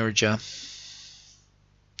following, Nurja.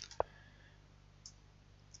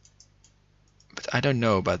 But I don't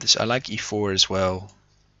know about this. I like e4 as well.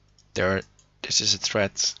 This is a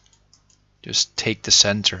threat. Just take the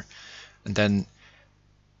center, and then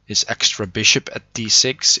his extra bishop at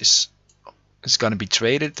d6 is gonna be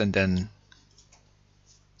traded, and then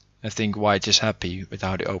I think white is happy with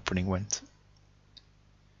how the opening went.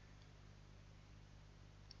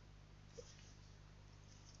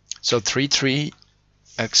 So 3-3,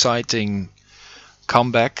 exciting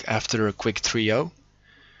comeback after a quick 3-0.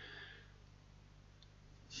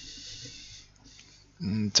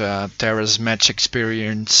 And Terra's match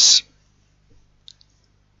experience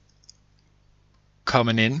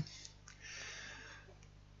coming in.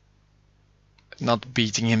 Not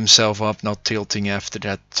beating himself up, not tilting after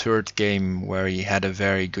that third game where he had a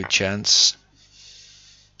very good chance.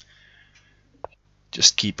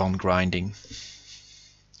 Just keep on grinding.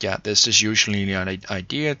 Yeah, this is usually an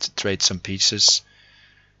idea, to trade some pieces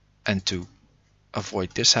and to avoid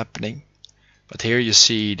this happening. But here you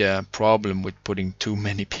see the problem with putting too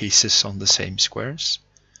many pieces on the same squares.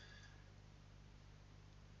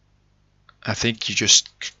 I think you just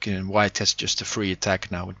can, white has just a free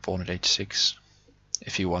attack now with pawn at h6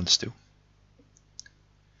 if he wants to.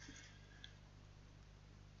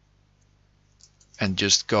 And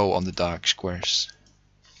just go on the dark squares.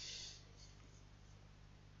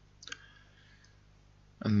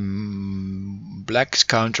 Black's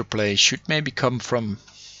counterplay should maybe come from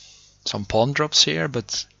some pawn drops here,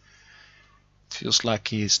 but it feels like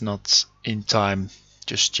he's not in time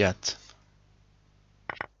just yet.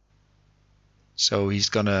 So he's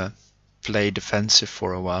gonna play defensive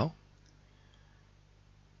for a while.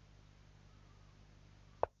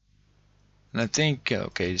 And I think,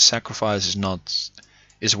 okay, the sacrifice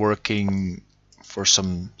is working for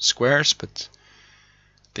some squares, but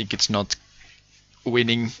I think it's not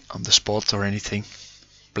winning on the spot or anything.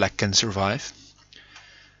 Black can survive.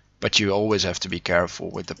 But you always have to be careful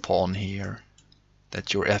with the pawn here,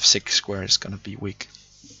 that your f6 square is gonna be weak.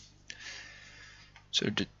 So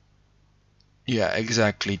yeah,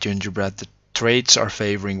 exactly, Gingerbread. The trades are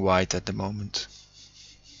favoring white at the moment.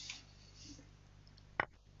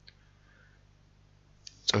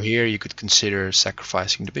 So here you could consider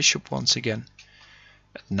sacrificing the bishop once again.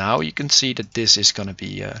 And now you can see that this is gonna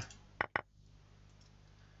be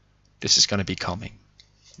coming.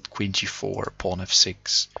 Queen g4, pawn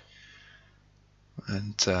f6,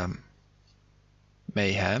 and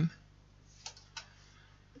mayhem.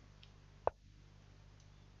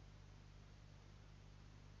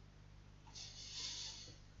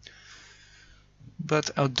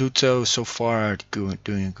 But Alduto so far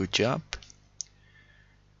doing a good job.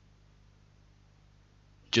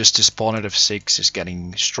 Just this pawn at f6 is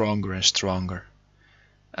getting stronger and stronger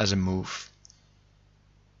as a move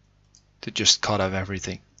to just cut off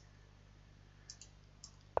everything.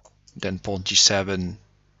 Then pawn g7,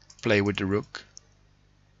 play with the rook.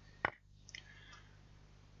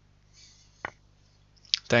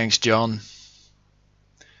 Thanks, John,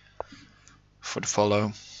 for the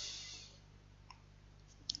follow.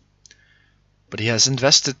 But he has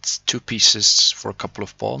invested 2 pieces for a couple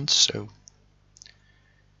of pawns, so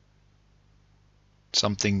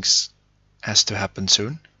something has to happen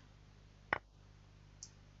soon.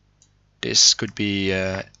 This could be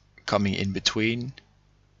coming in between.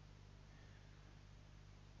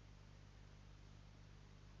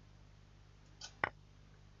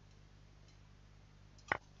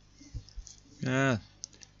 Yeah,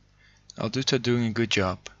 Alduto doing a good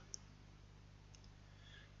job.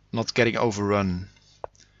 Not getting overrun.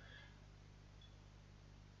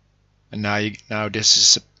 And now this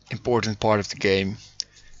is an important part of the game.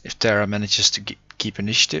 If Terra manages to keep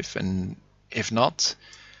initiative, and if not,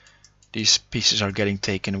 these pieces are getting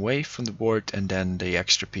taken away from the board, and then the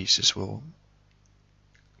extra pieces will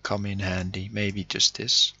come in handy. Maybe just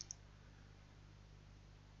this.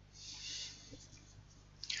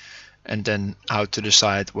 And then how to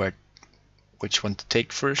decide which one to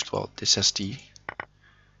take first. Well, this has the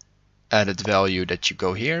added value that you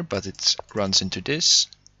go here, but it runs into this,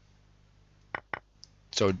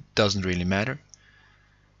 so it doesn't really matter.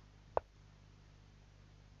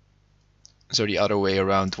 So the other way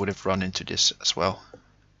around would have run into this as well.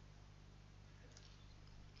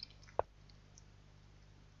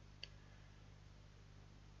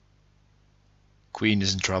 Queen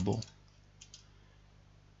is in trouble.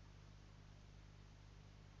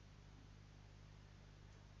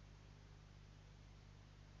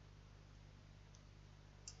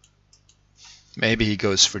 Maybe he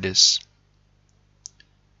goes for this.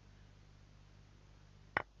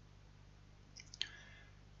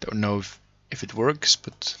 Don't know if it works,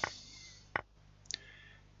 but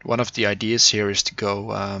one of the ideas here is to go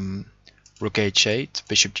rook h8,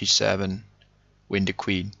 bishop g7, win the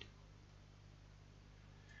queen.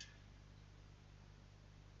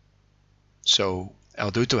 So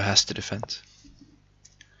Alduto has to defend,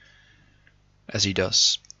 as he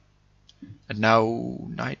does. And now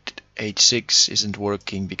knight h6 isn't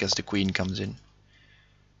working because the queen comes in.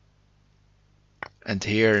 And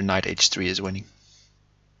here knight h3 is winning.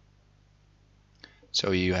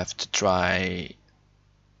 So you have to try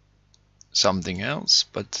something else,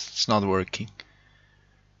 but it's not working.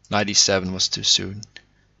 Knight e7 was too soon.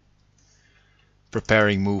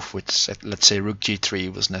 Preparing move with, let's say, rook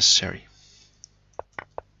g3 was necessary.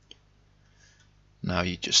 Now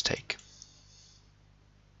you just take.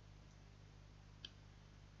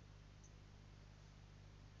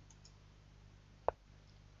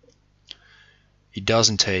 He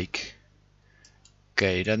doesn't take.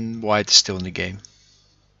 Okay, then white is still in the game.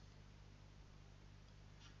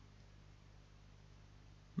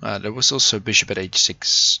 There was also bishop at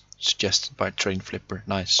h6 suggested by Train Flipper.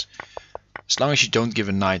 Nice. As long as you don't give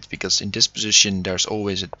a knight, because in this position there's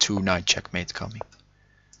always a 2-knight checkmate coming.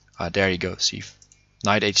 There you go, see.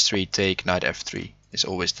 Knight h3 take, knight f3 is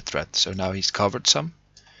always the threat. So now he's covered some.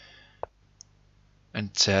 And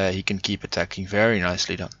he can keep attacking, very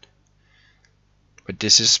nicely done. But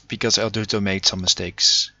this is because Alduto made some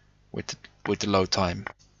mistakes with the low time.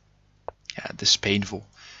 Yeah, this is painful.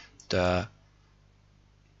 You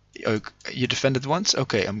defended once?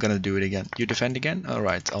 Okay, I'm gonna do it again. You defend again?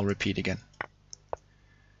 Alright, I'll repeat again.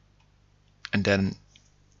 And then,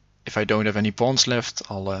 if I don't have any pawns left,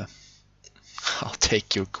 I'll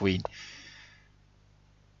take your queen.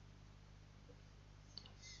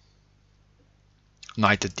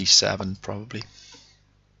 Knight at d7, probably.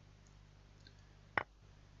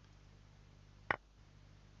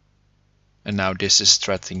 And now this is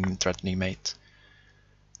threatening mate.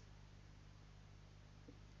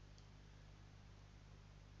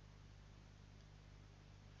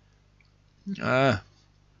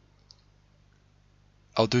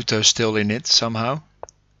 Alduto still in it somehow.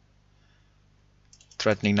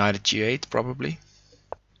 Threatening knight at g8 probably.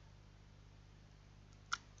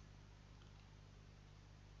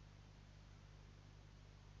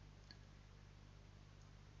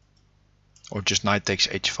 Or just knight takes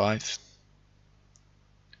h5.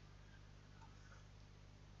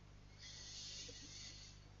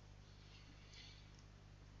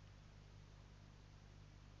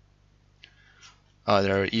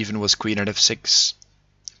 There even was queen at f6,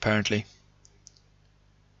 apparently.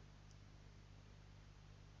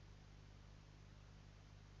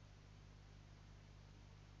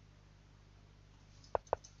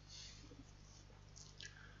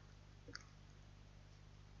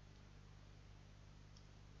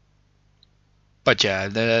 But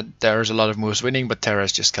yeah, there's a lot of moves winning, but Terra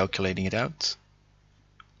is just calculating it out,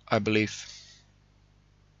 I believe.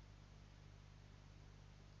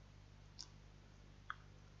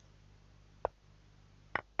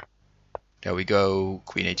 There we go,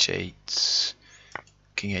 queen h8,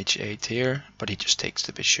 king h8 here, but he just takes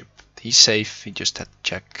the bishop. He's safe, he just had to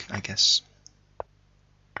check, I guess.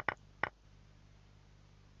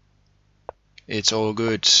 It's all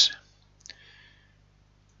good.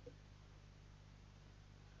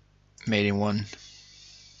 Mate in 1.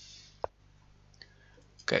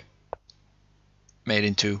 Okay. Mate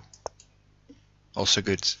in 2. Also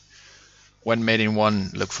good. When mate in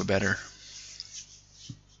 1, look for better.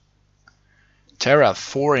 Terra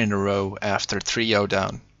 4 in a row after 3-0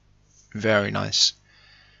 down. Very nice.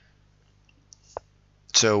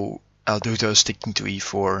 So Alduto sticking to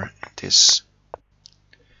e4. This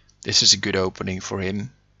is a good opening for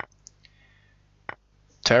him.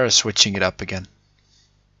 Terra switching it up again.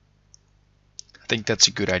 I think that's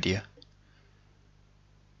a good idea.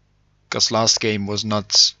 Because last game was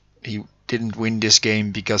not... He didn't win this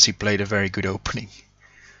game because he played a very good opening.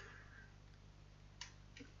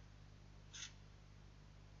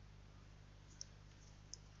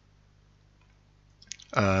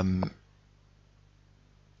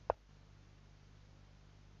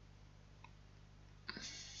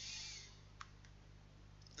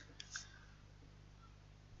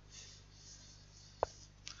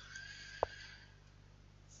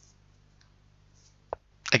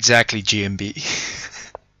 Exactly, GMB.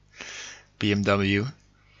 BMW.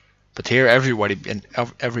 But here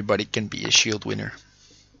everybody can be a shield winner.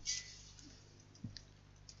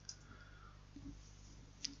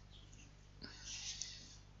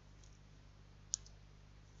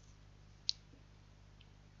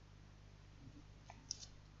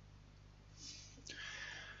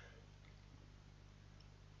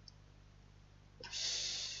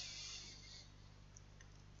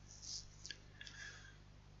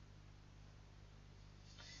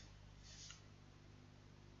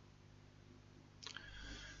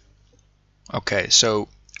 Okay, so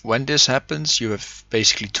when this happens, you have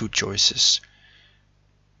basically two choices.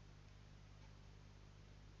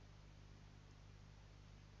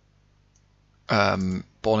 Pawn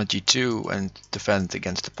at g2 and defend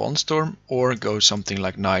against the pawn storm, or go something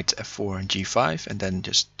like knight f4 and g5 and then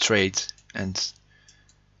just trade and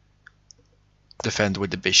defend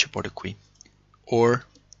with the bishop or the queen. Or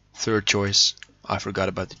third choice, I forgot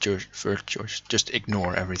about the first choice, just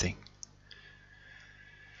ignore everything.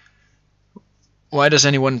 Why does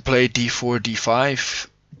anyone play d4, d5?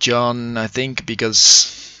 John, I think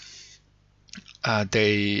because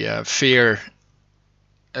they fear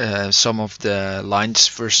some of the lines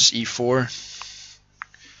versus e4,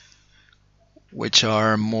 which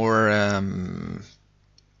are more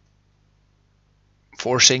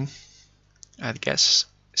forcing, I guess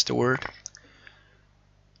is the word,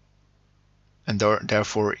 and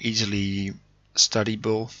therefore easily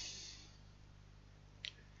studyable.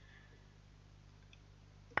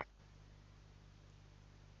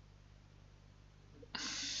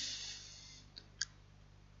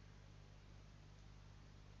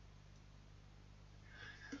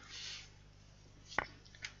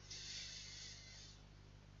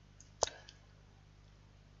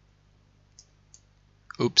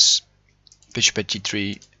 Oops, bishop at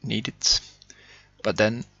g3 needed, but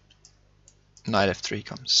then knight f3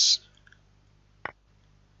 comes.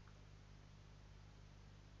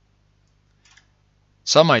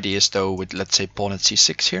 Some ideas though with, let's say, pawn at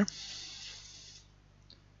c6 here.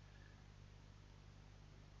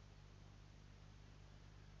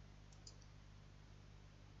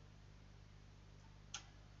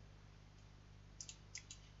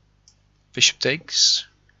 Bishop takes,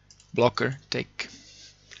 blocker, take.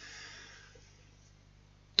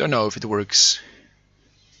 Don't know if it works.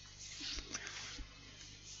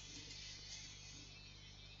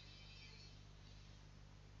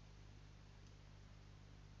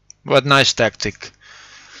 But nice tactic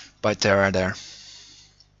by Terra there.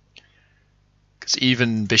 Because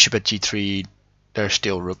even bishop at g3, there's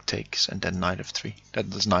still rook takes and then knight f3. That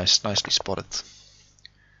was nice, nicely spotted.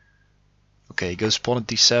 Okay, goes pawn at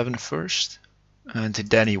d7 first, and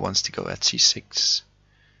then he wants to go at c6,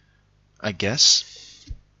 I guess.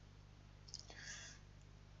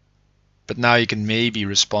 But now you can maybe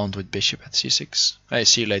respond with bishop at c6. I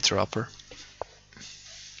see you later, upper.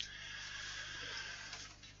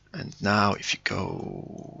 And now if you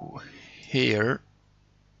go here,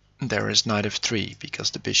 there is knight f3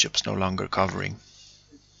 because the bishop's no longer covering.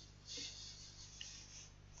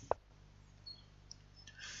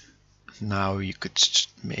 Now you could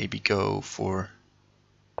maybe go for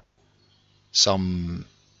some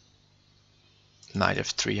knight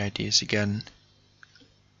f3 ideas again.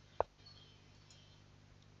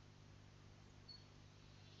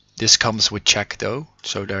 This comes with check though,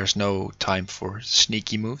 so there's no time for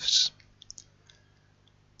sneaky moves.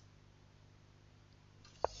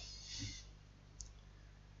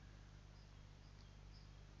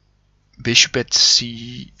 Bishop at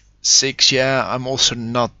c6, yeah, I'm also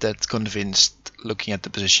not that convinced looking at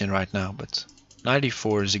the position right now, but knight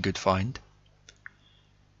e4 is a good find.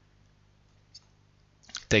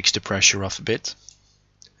 Takes the pressure off a bit.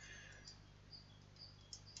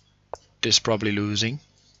 This is probably losing,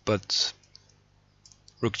 but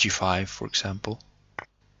rook g5 for example.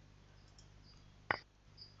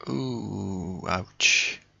 Ooh,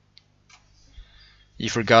 ouch. You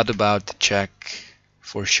forgot about the check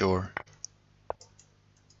for sure.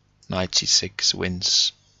 Knight c6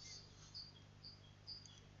 wins.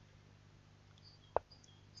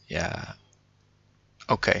 Yeah.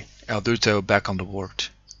 Okay, Alduto back on the board.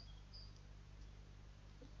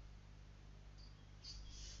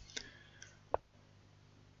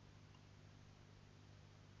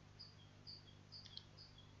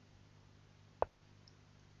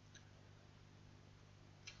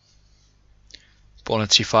 Pawn at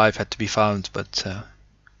c5 had to be found, but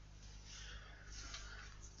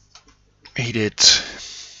he did.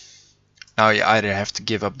 Now you either have to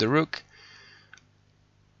give up the rook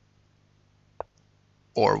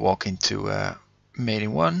or walk into mate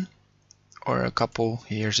in 1 or a couple.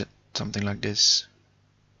 Here's it, something like this.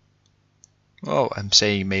 Oh, I'm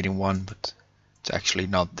saying mate in 1, but it's actually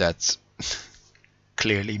not that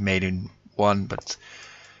clearly mate in 1, but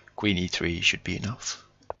queen e3 should be enough.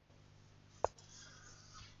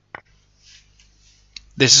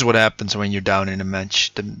 This is what happens when you're down in a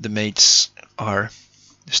match. The mates are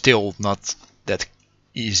still not that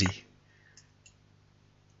easy.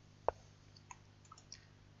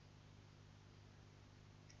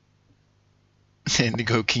 And they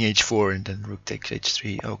go king h4 and then rook takes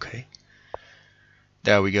h3. Okay.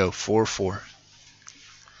 There we go, 4-4.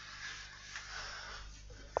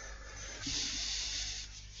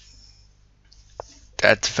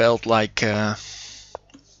 That felt like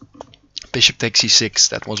bishop takes c6.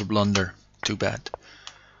 That was a blunder. Too bad.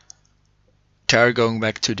 Terra going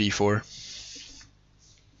back to d4.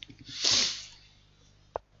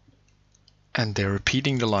 And they're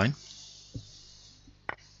repeating the line.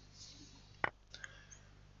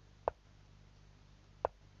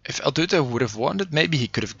 If Alduto would have wanted, maybe he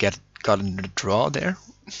could have gotten the draw there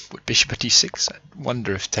with bishop at d6. I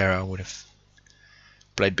wonder if Terra would have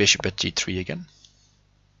played bishop at g3 again.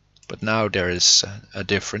 But now there is a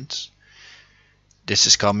difference. This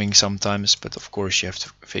is coming sometimes, but of course you have to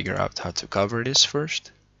figure out how to cover this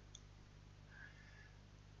first.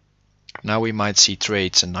 Now we might see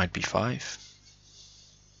trades and knight b5.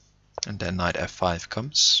 And then knight f5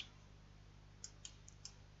 comes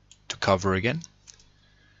to cover again.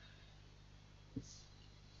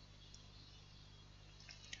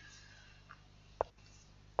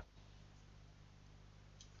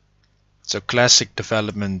 So classic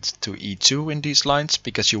development to e2 in these lines,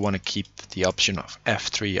 because you want to keep the option of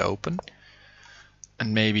f3 open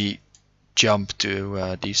and maybe jump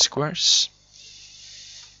to these squares.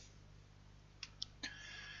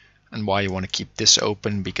 And why you want to keep this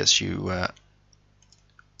open, because you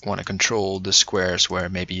want to control the squares where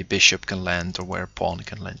maybe a bishop can land or where a pawn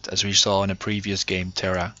can land. As we saw in a previous game,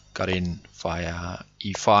 Terra got in via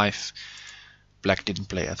e5. Black didn't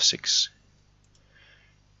play f6.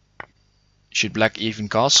 Should black even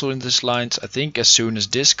castle in this lines? I think as soon as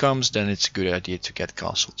this comes, then it's a good idea to get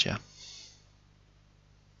castled, yeah.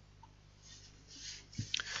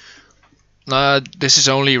 This is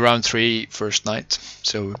only round 3 first night,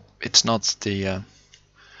 so it's not the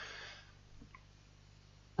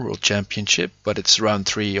World Championship, but it's round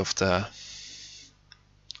 3 of the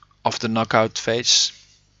knockout phase.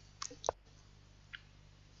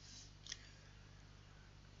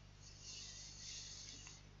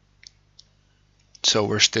 So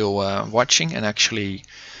we're still watching, and actually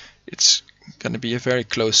it's going to be a very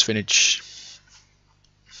close finish.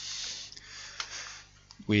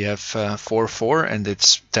 We have 4-4 and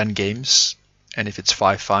it's 10 games, and if it's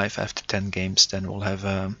 5-5 after 10 games, then we'll have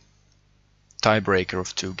a tiebreaker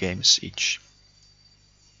of 2 games each.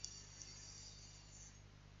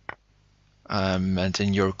 And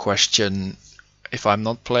in your question, if I'm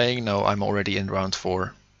not playing, no, I'm already in round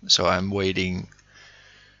 4, so I'm waiting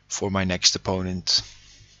for my next opponent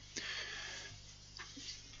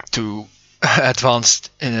to advance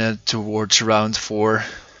towards round 4,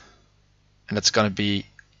 and that's gonna be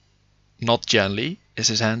not Janli is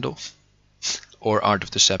his handle, or Art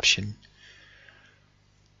of Deception.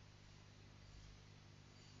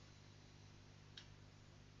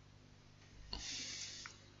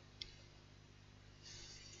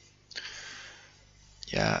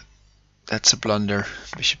 Yeah, that's a blunder.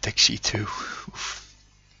 Bishop takes c2. Oof.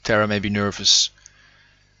 Terra may be nervous.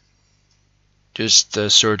 Just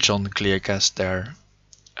search on Clearcast there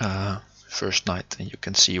first night and you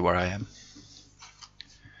can see where I am.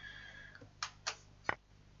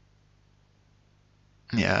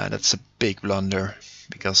 Yeah, that's a big blunder,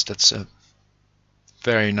 because that's a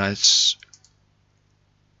very nice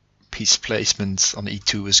piece placement on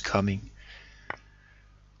e2 is coming.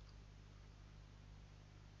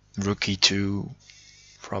 Rook e2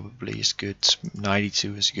 probably is good. Knight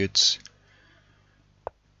e2 is good.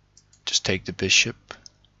 Just take the bishop.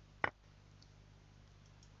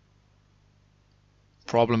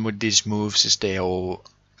 Problem with these moves is they all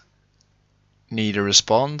need a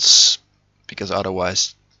response, because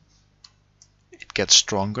otherwise it gets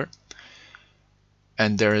stronger.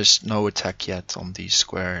 And there is no attack yet on these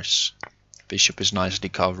squares. Bishop is nicely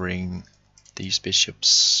covering. These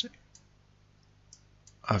bishops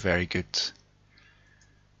are very good.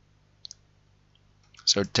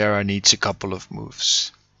 So Terra needs a couple of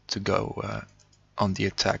moves to go on the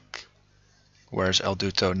attack, whereas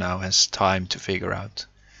Alduto now has time to figure out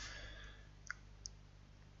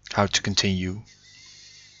how to continue.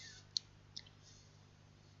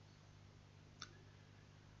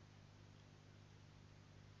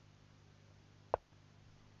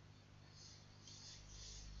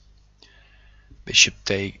 Bishop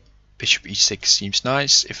e6 seems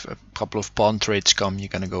nice. If a couple of pawn trades come, you're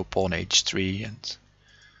gonna go pawn h3 and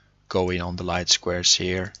go in on the light squares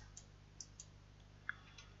here.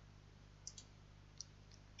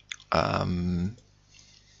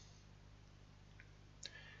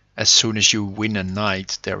 As soon as you win a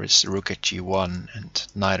knight, there is rook at g1 and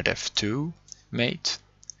knight at f2 mate.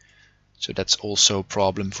 So that's also a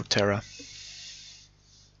problem for Terra.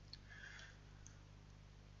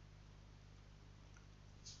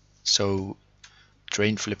 So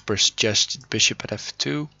Drain Flipper suggested bishop at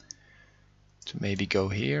f2 to maybe go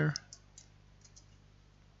here.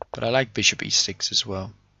 But I like bishop e6 as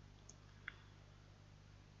well.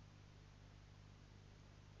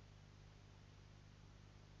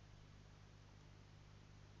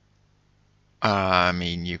 I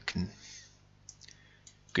mean, you can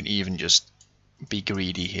even just be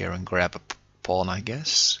greedy here and grab a pawn, I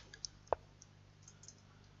guess.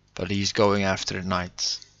 But he's going after the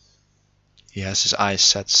knight. He has his eyes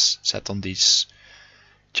set on these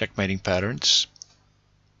checkmating patterns.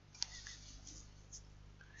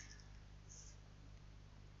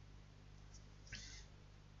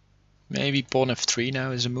 Maybe pawn f3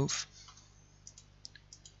 now is a move.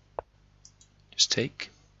 Just take.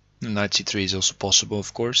 Knight c3 is also possible,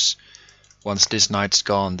 of course. Once this knight's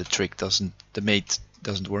gone, the mate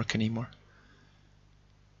doesn't work anymore.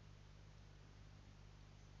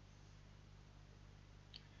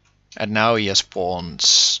 And now he has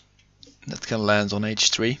pawns that can land on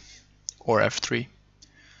h3 or f3.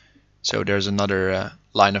 So there's another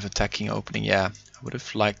line of attacking opening. Yeah, I would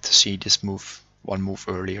have liked to see this move one move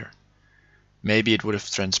earlier. Maybe it would have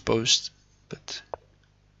transposed, but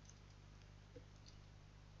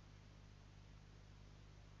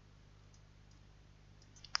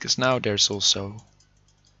because now there's also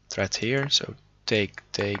threat here. So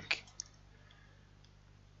take.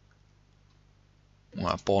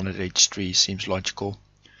 Well, pawn at h3 seems logical.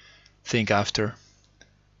 Think after.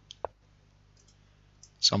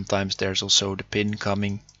 Sometimes there's also the pin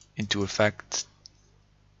coming into effect.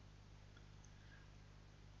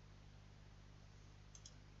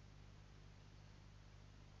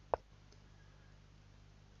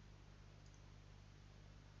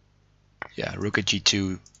 Yeah, rook at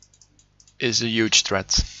g2 is a huge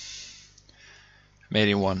threat. Mate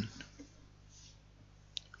in 1.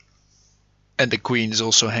 And the queen is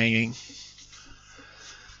also hanging.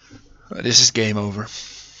 This is game over.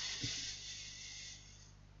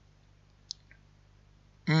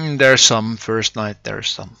 There's some first knight, there's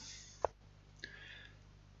some.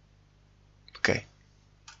 Okay.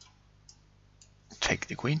 Take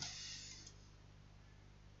the queen.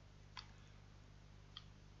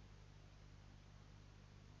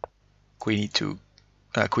 Queen e2,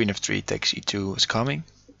 queen f3 takes e2 is coming.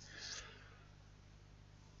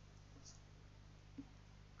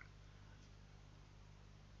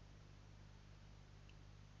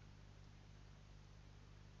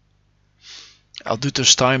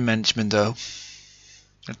 Alduto's time management though,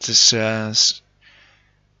 that is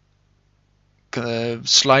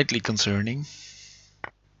slightly concerning.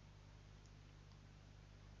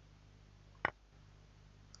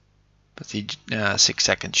 But 6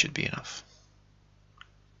 seconds should be enough.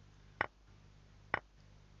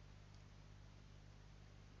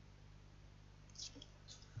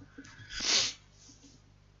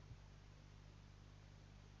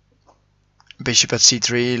 Bishop at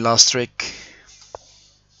c3, last trick.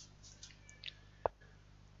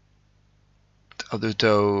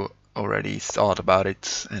 Alduto already thought about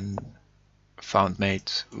it and found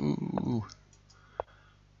mate. Ooh.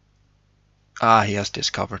 Ah, he has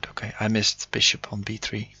discovered. Okay, I missed bishop on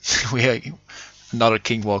b3. We have another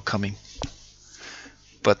king wall coming.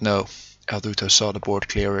 But no, Alduto saw the board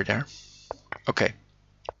clearer there. Okay,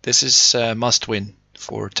 this is must win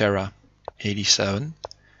for terra87.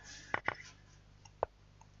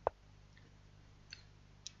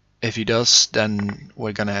 If he does, then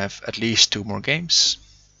we're gonna have at least 2 more games.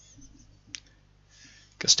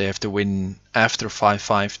 Because they have to win after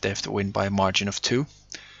 5-5, they have to win by a margin of 2.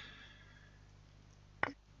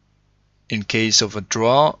 In case of a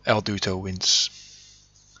draw, Alduto wins.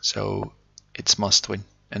 So it's must win.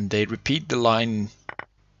 And they repeat the line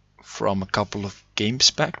from a couple of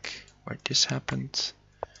games back where this happened.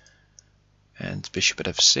 And bishop at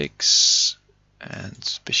f6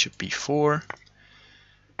 and bishop b4.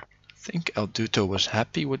 I think Alduto was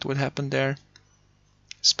happy with what happened there.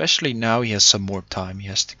 Especially now he has some more time. He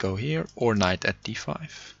has to go here or knight at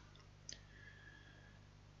d5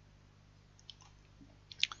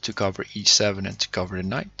 to cover e7 and to cover the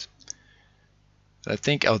knight. I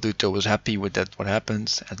think Alduto was happy with that what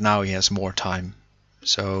happened, and now he has more time.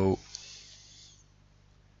 So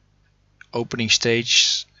opening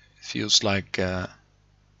stage feels like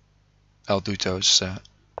Alduto's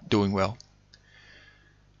doing well.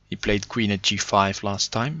 He played queen at g5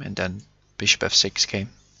 last time, and then bishop f6 came.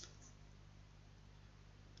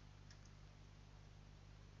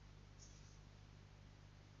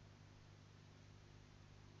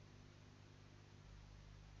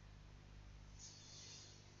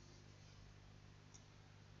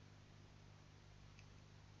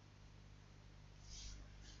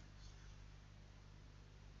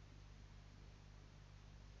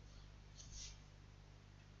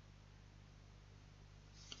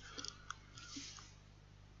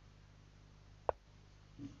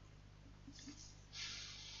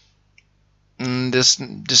 There's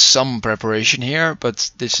some preparation here,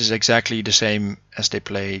 but this is exactly the same as they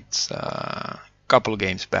played a couple of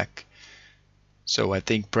games back. So I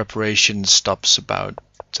think preparation stops about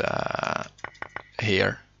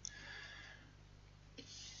here.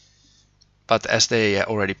 But as they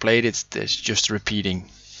already played it, it's just repeating.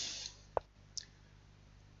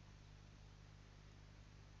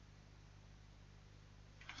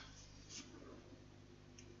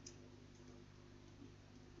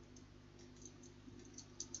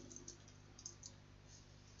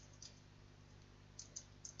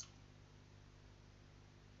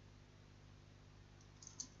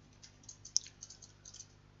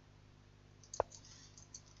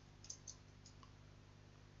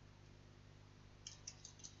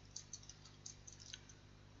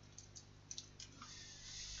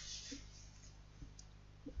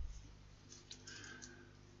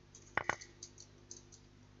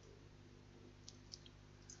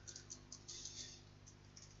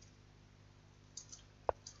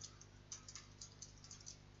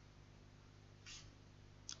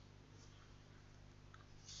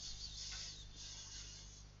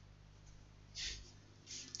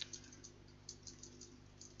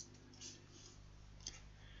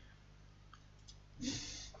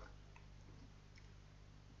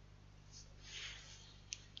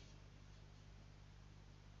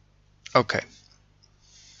 Okay.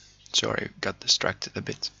 Sorry, got distracted a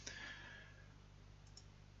bit.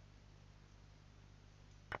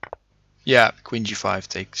 Yeah, queen g5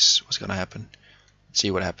 takes what's gonna happen. Let's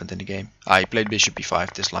see what happened in the game. I played bishop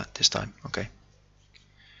e5 this time. Okay.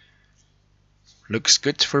 Looks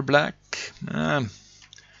good for black. I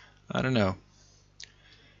don't know.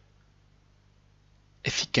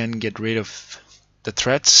 If he can get rid of the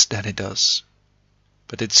threats, then it does.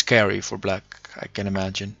 But it's scary for black, I can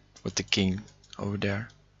imagine, with the king over there.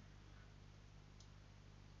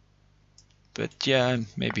 But yeah,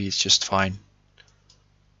 maybe it's just fine.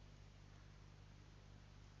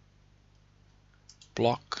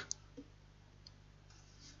 Block.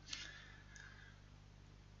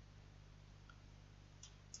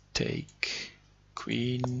 Take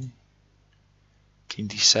queen, king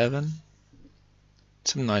d7.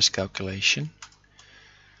 It's a nice calculation.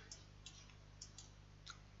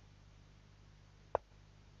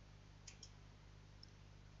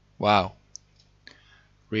 Wow,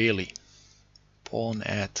 really? Pawn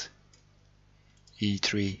at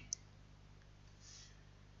e3.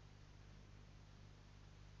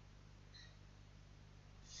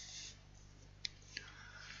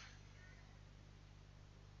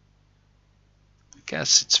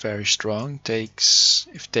 Guess it's very strong. Takes,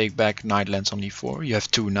 if take back, knight lands on e4. You have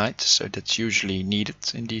two knights, so that's usually needed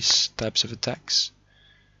in these types of attacks.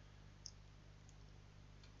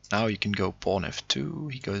 Now you can go pawn f2.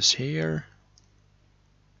 He goes here.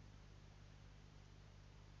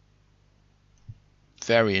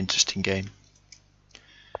 Very interesting game.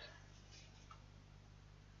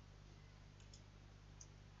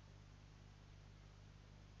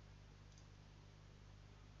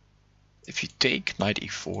 If you take knight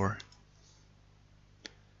e4,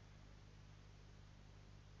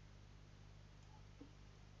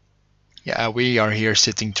 yeah, we are here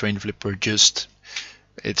sitting train flipper.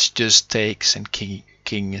 It's just takes and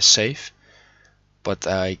king is safe. But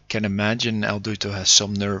I can imagine Alduto has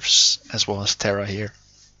some nerves as well as Terra here.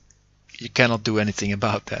 You cannot do anything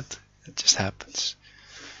about that. It just happens.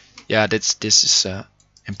 Yeah, this is an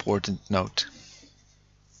important note.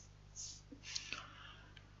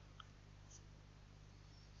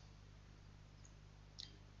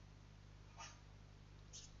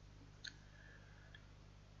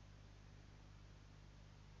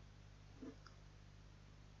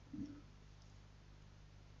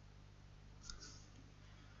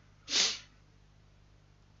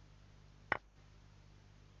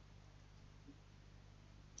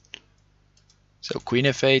 So queen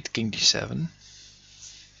f8, king d7.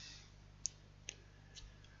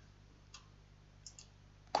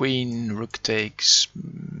 Queen, rook takes.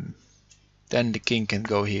 Then the king can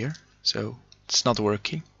go here. So it's not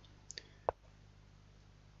working.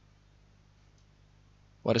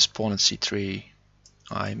 What is pawn at c3?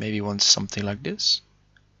 I maybe want something like this.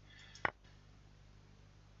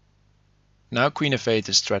 Now queen f8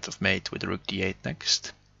 is threat of mate with rook d8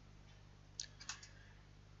 next.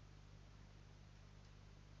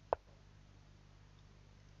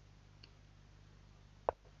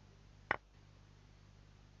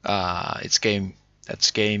 It's game.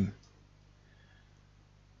 That's game.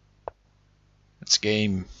 That's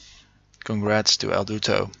game. Congrats to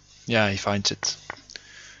Alduto. Yeah, he finds it.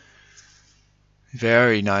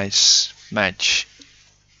 Very nice match.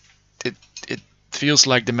 It feels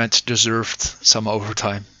like the match deserved some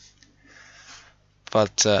overtime.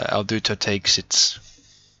 But Alduto takes it.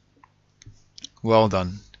 Well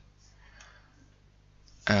done.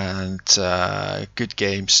 And good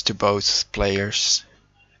games to both players.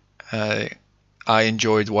 I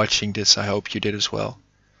enjoyed watching this. I hope you did as well.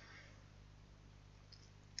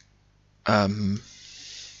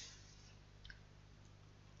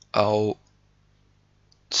 I'll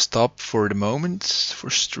stop for the moment for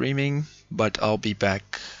streaming, but I'll be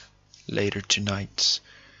back later tonight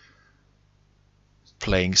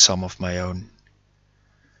playing some of my own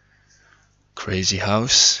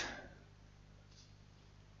Crazyhouse.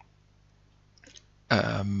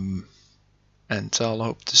 And I'll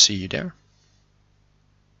hope to see you there.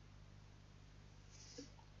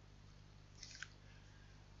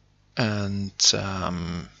 And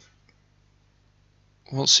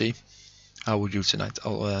we'll see how we do tonight.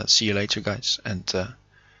 I'll see you later, guys, and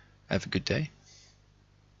have a good day.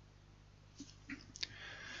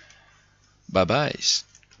 Bye-bye.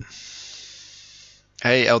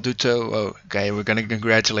 Hey, Alduto. Oh, okay, we're gonna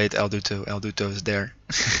congratulate Alduto. Alduto is there.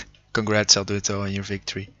 Congrats, Alduto, on your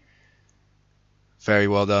victory. Very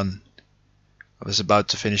well done. I was about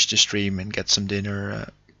to finish the stream and get some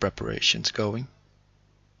dinner preparations going.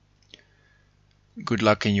 Good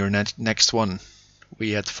luck in your next one.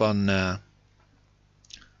 We had fun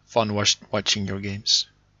fun watching your games.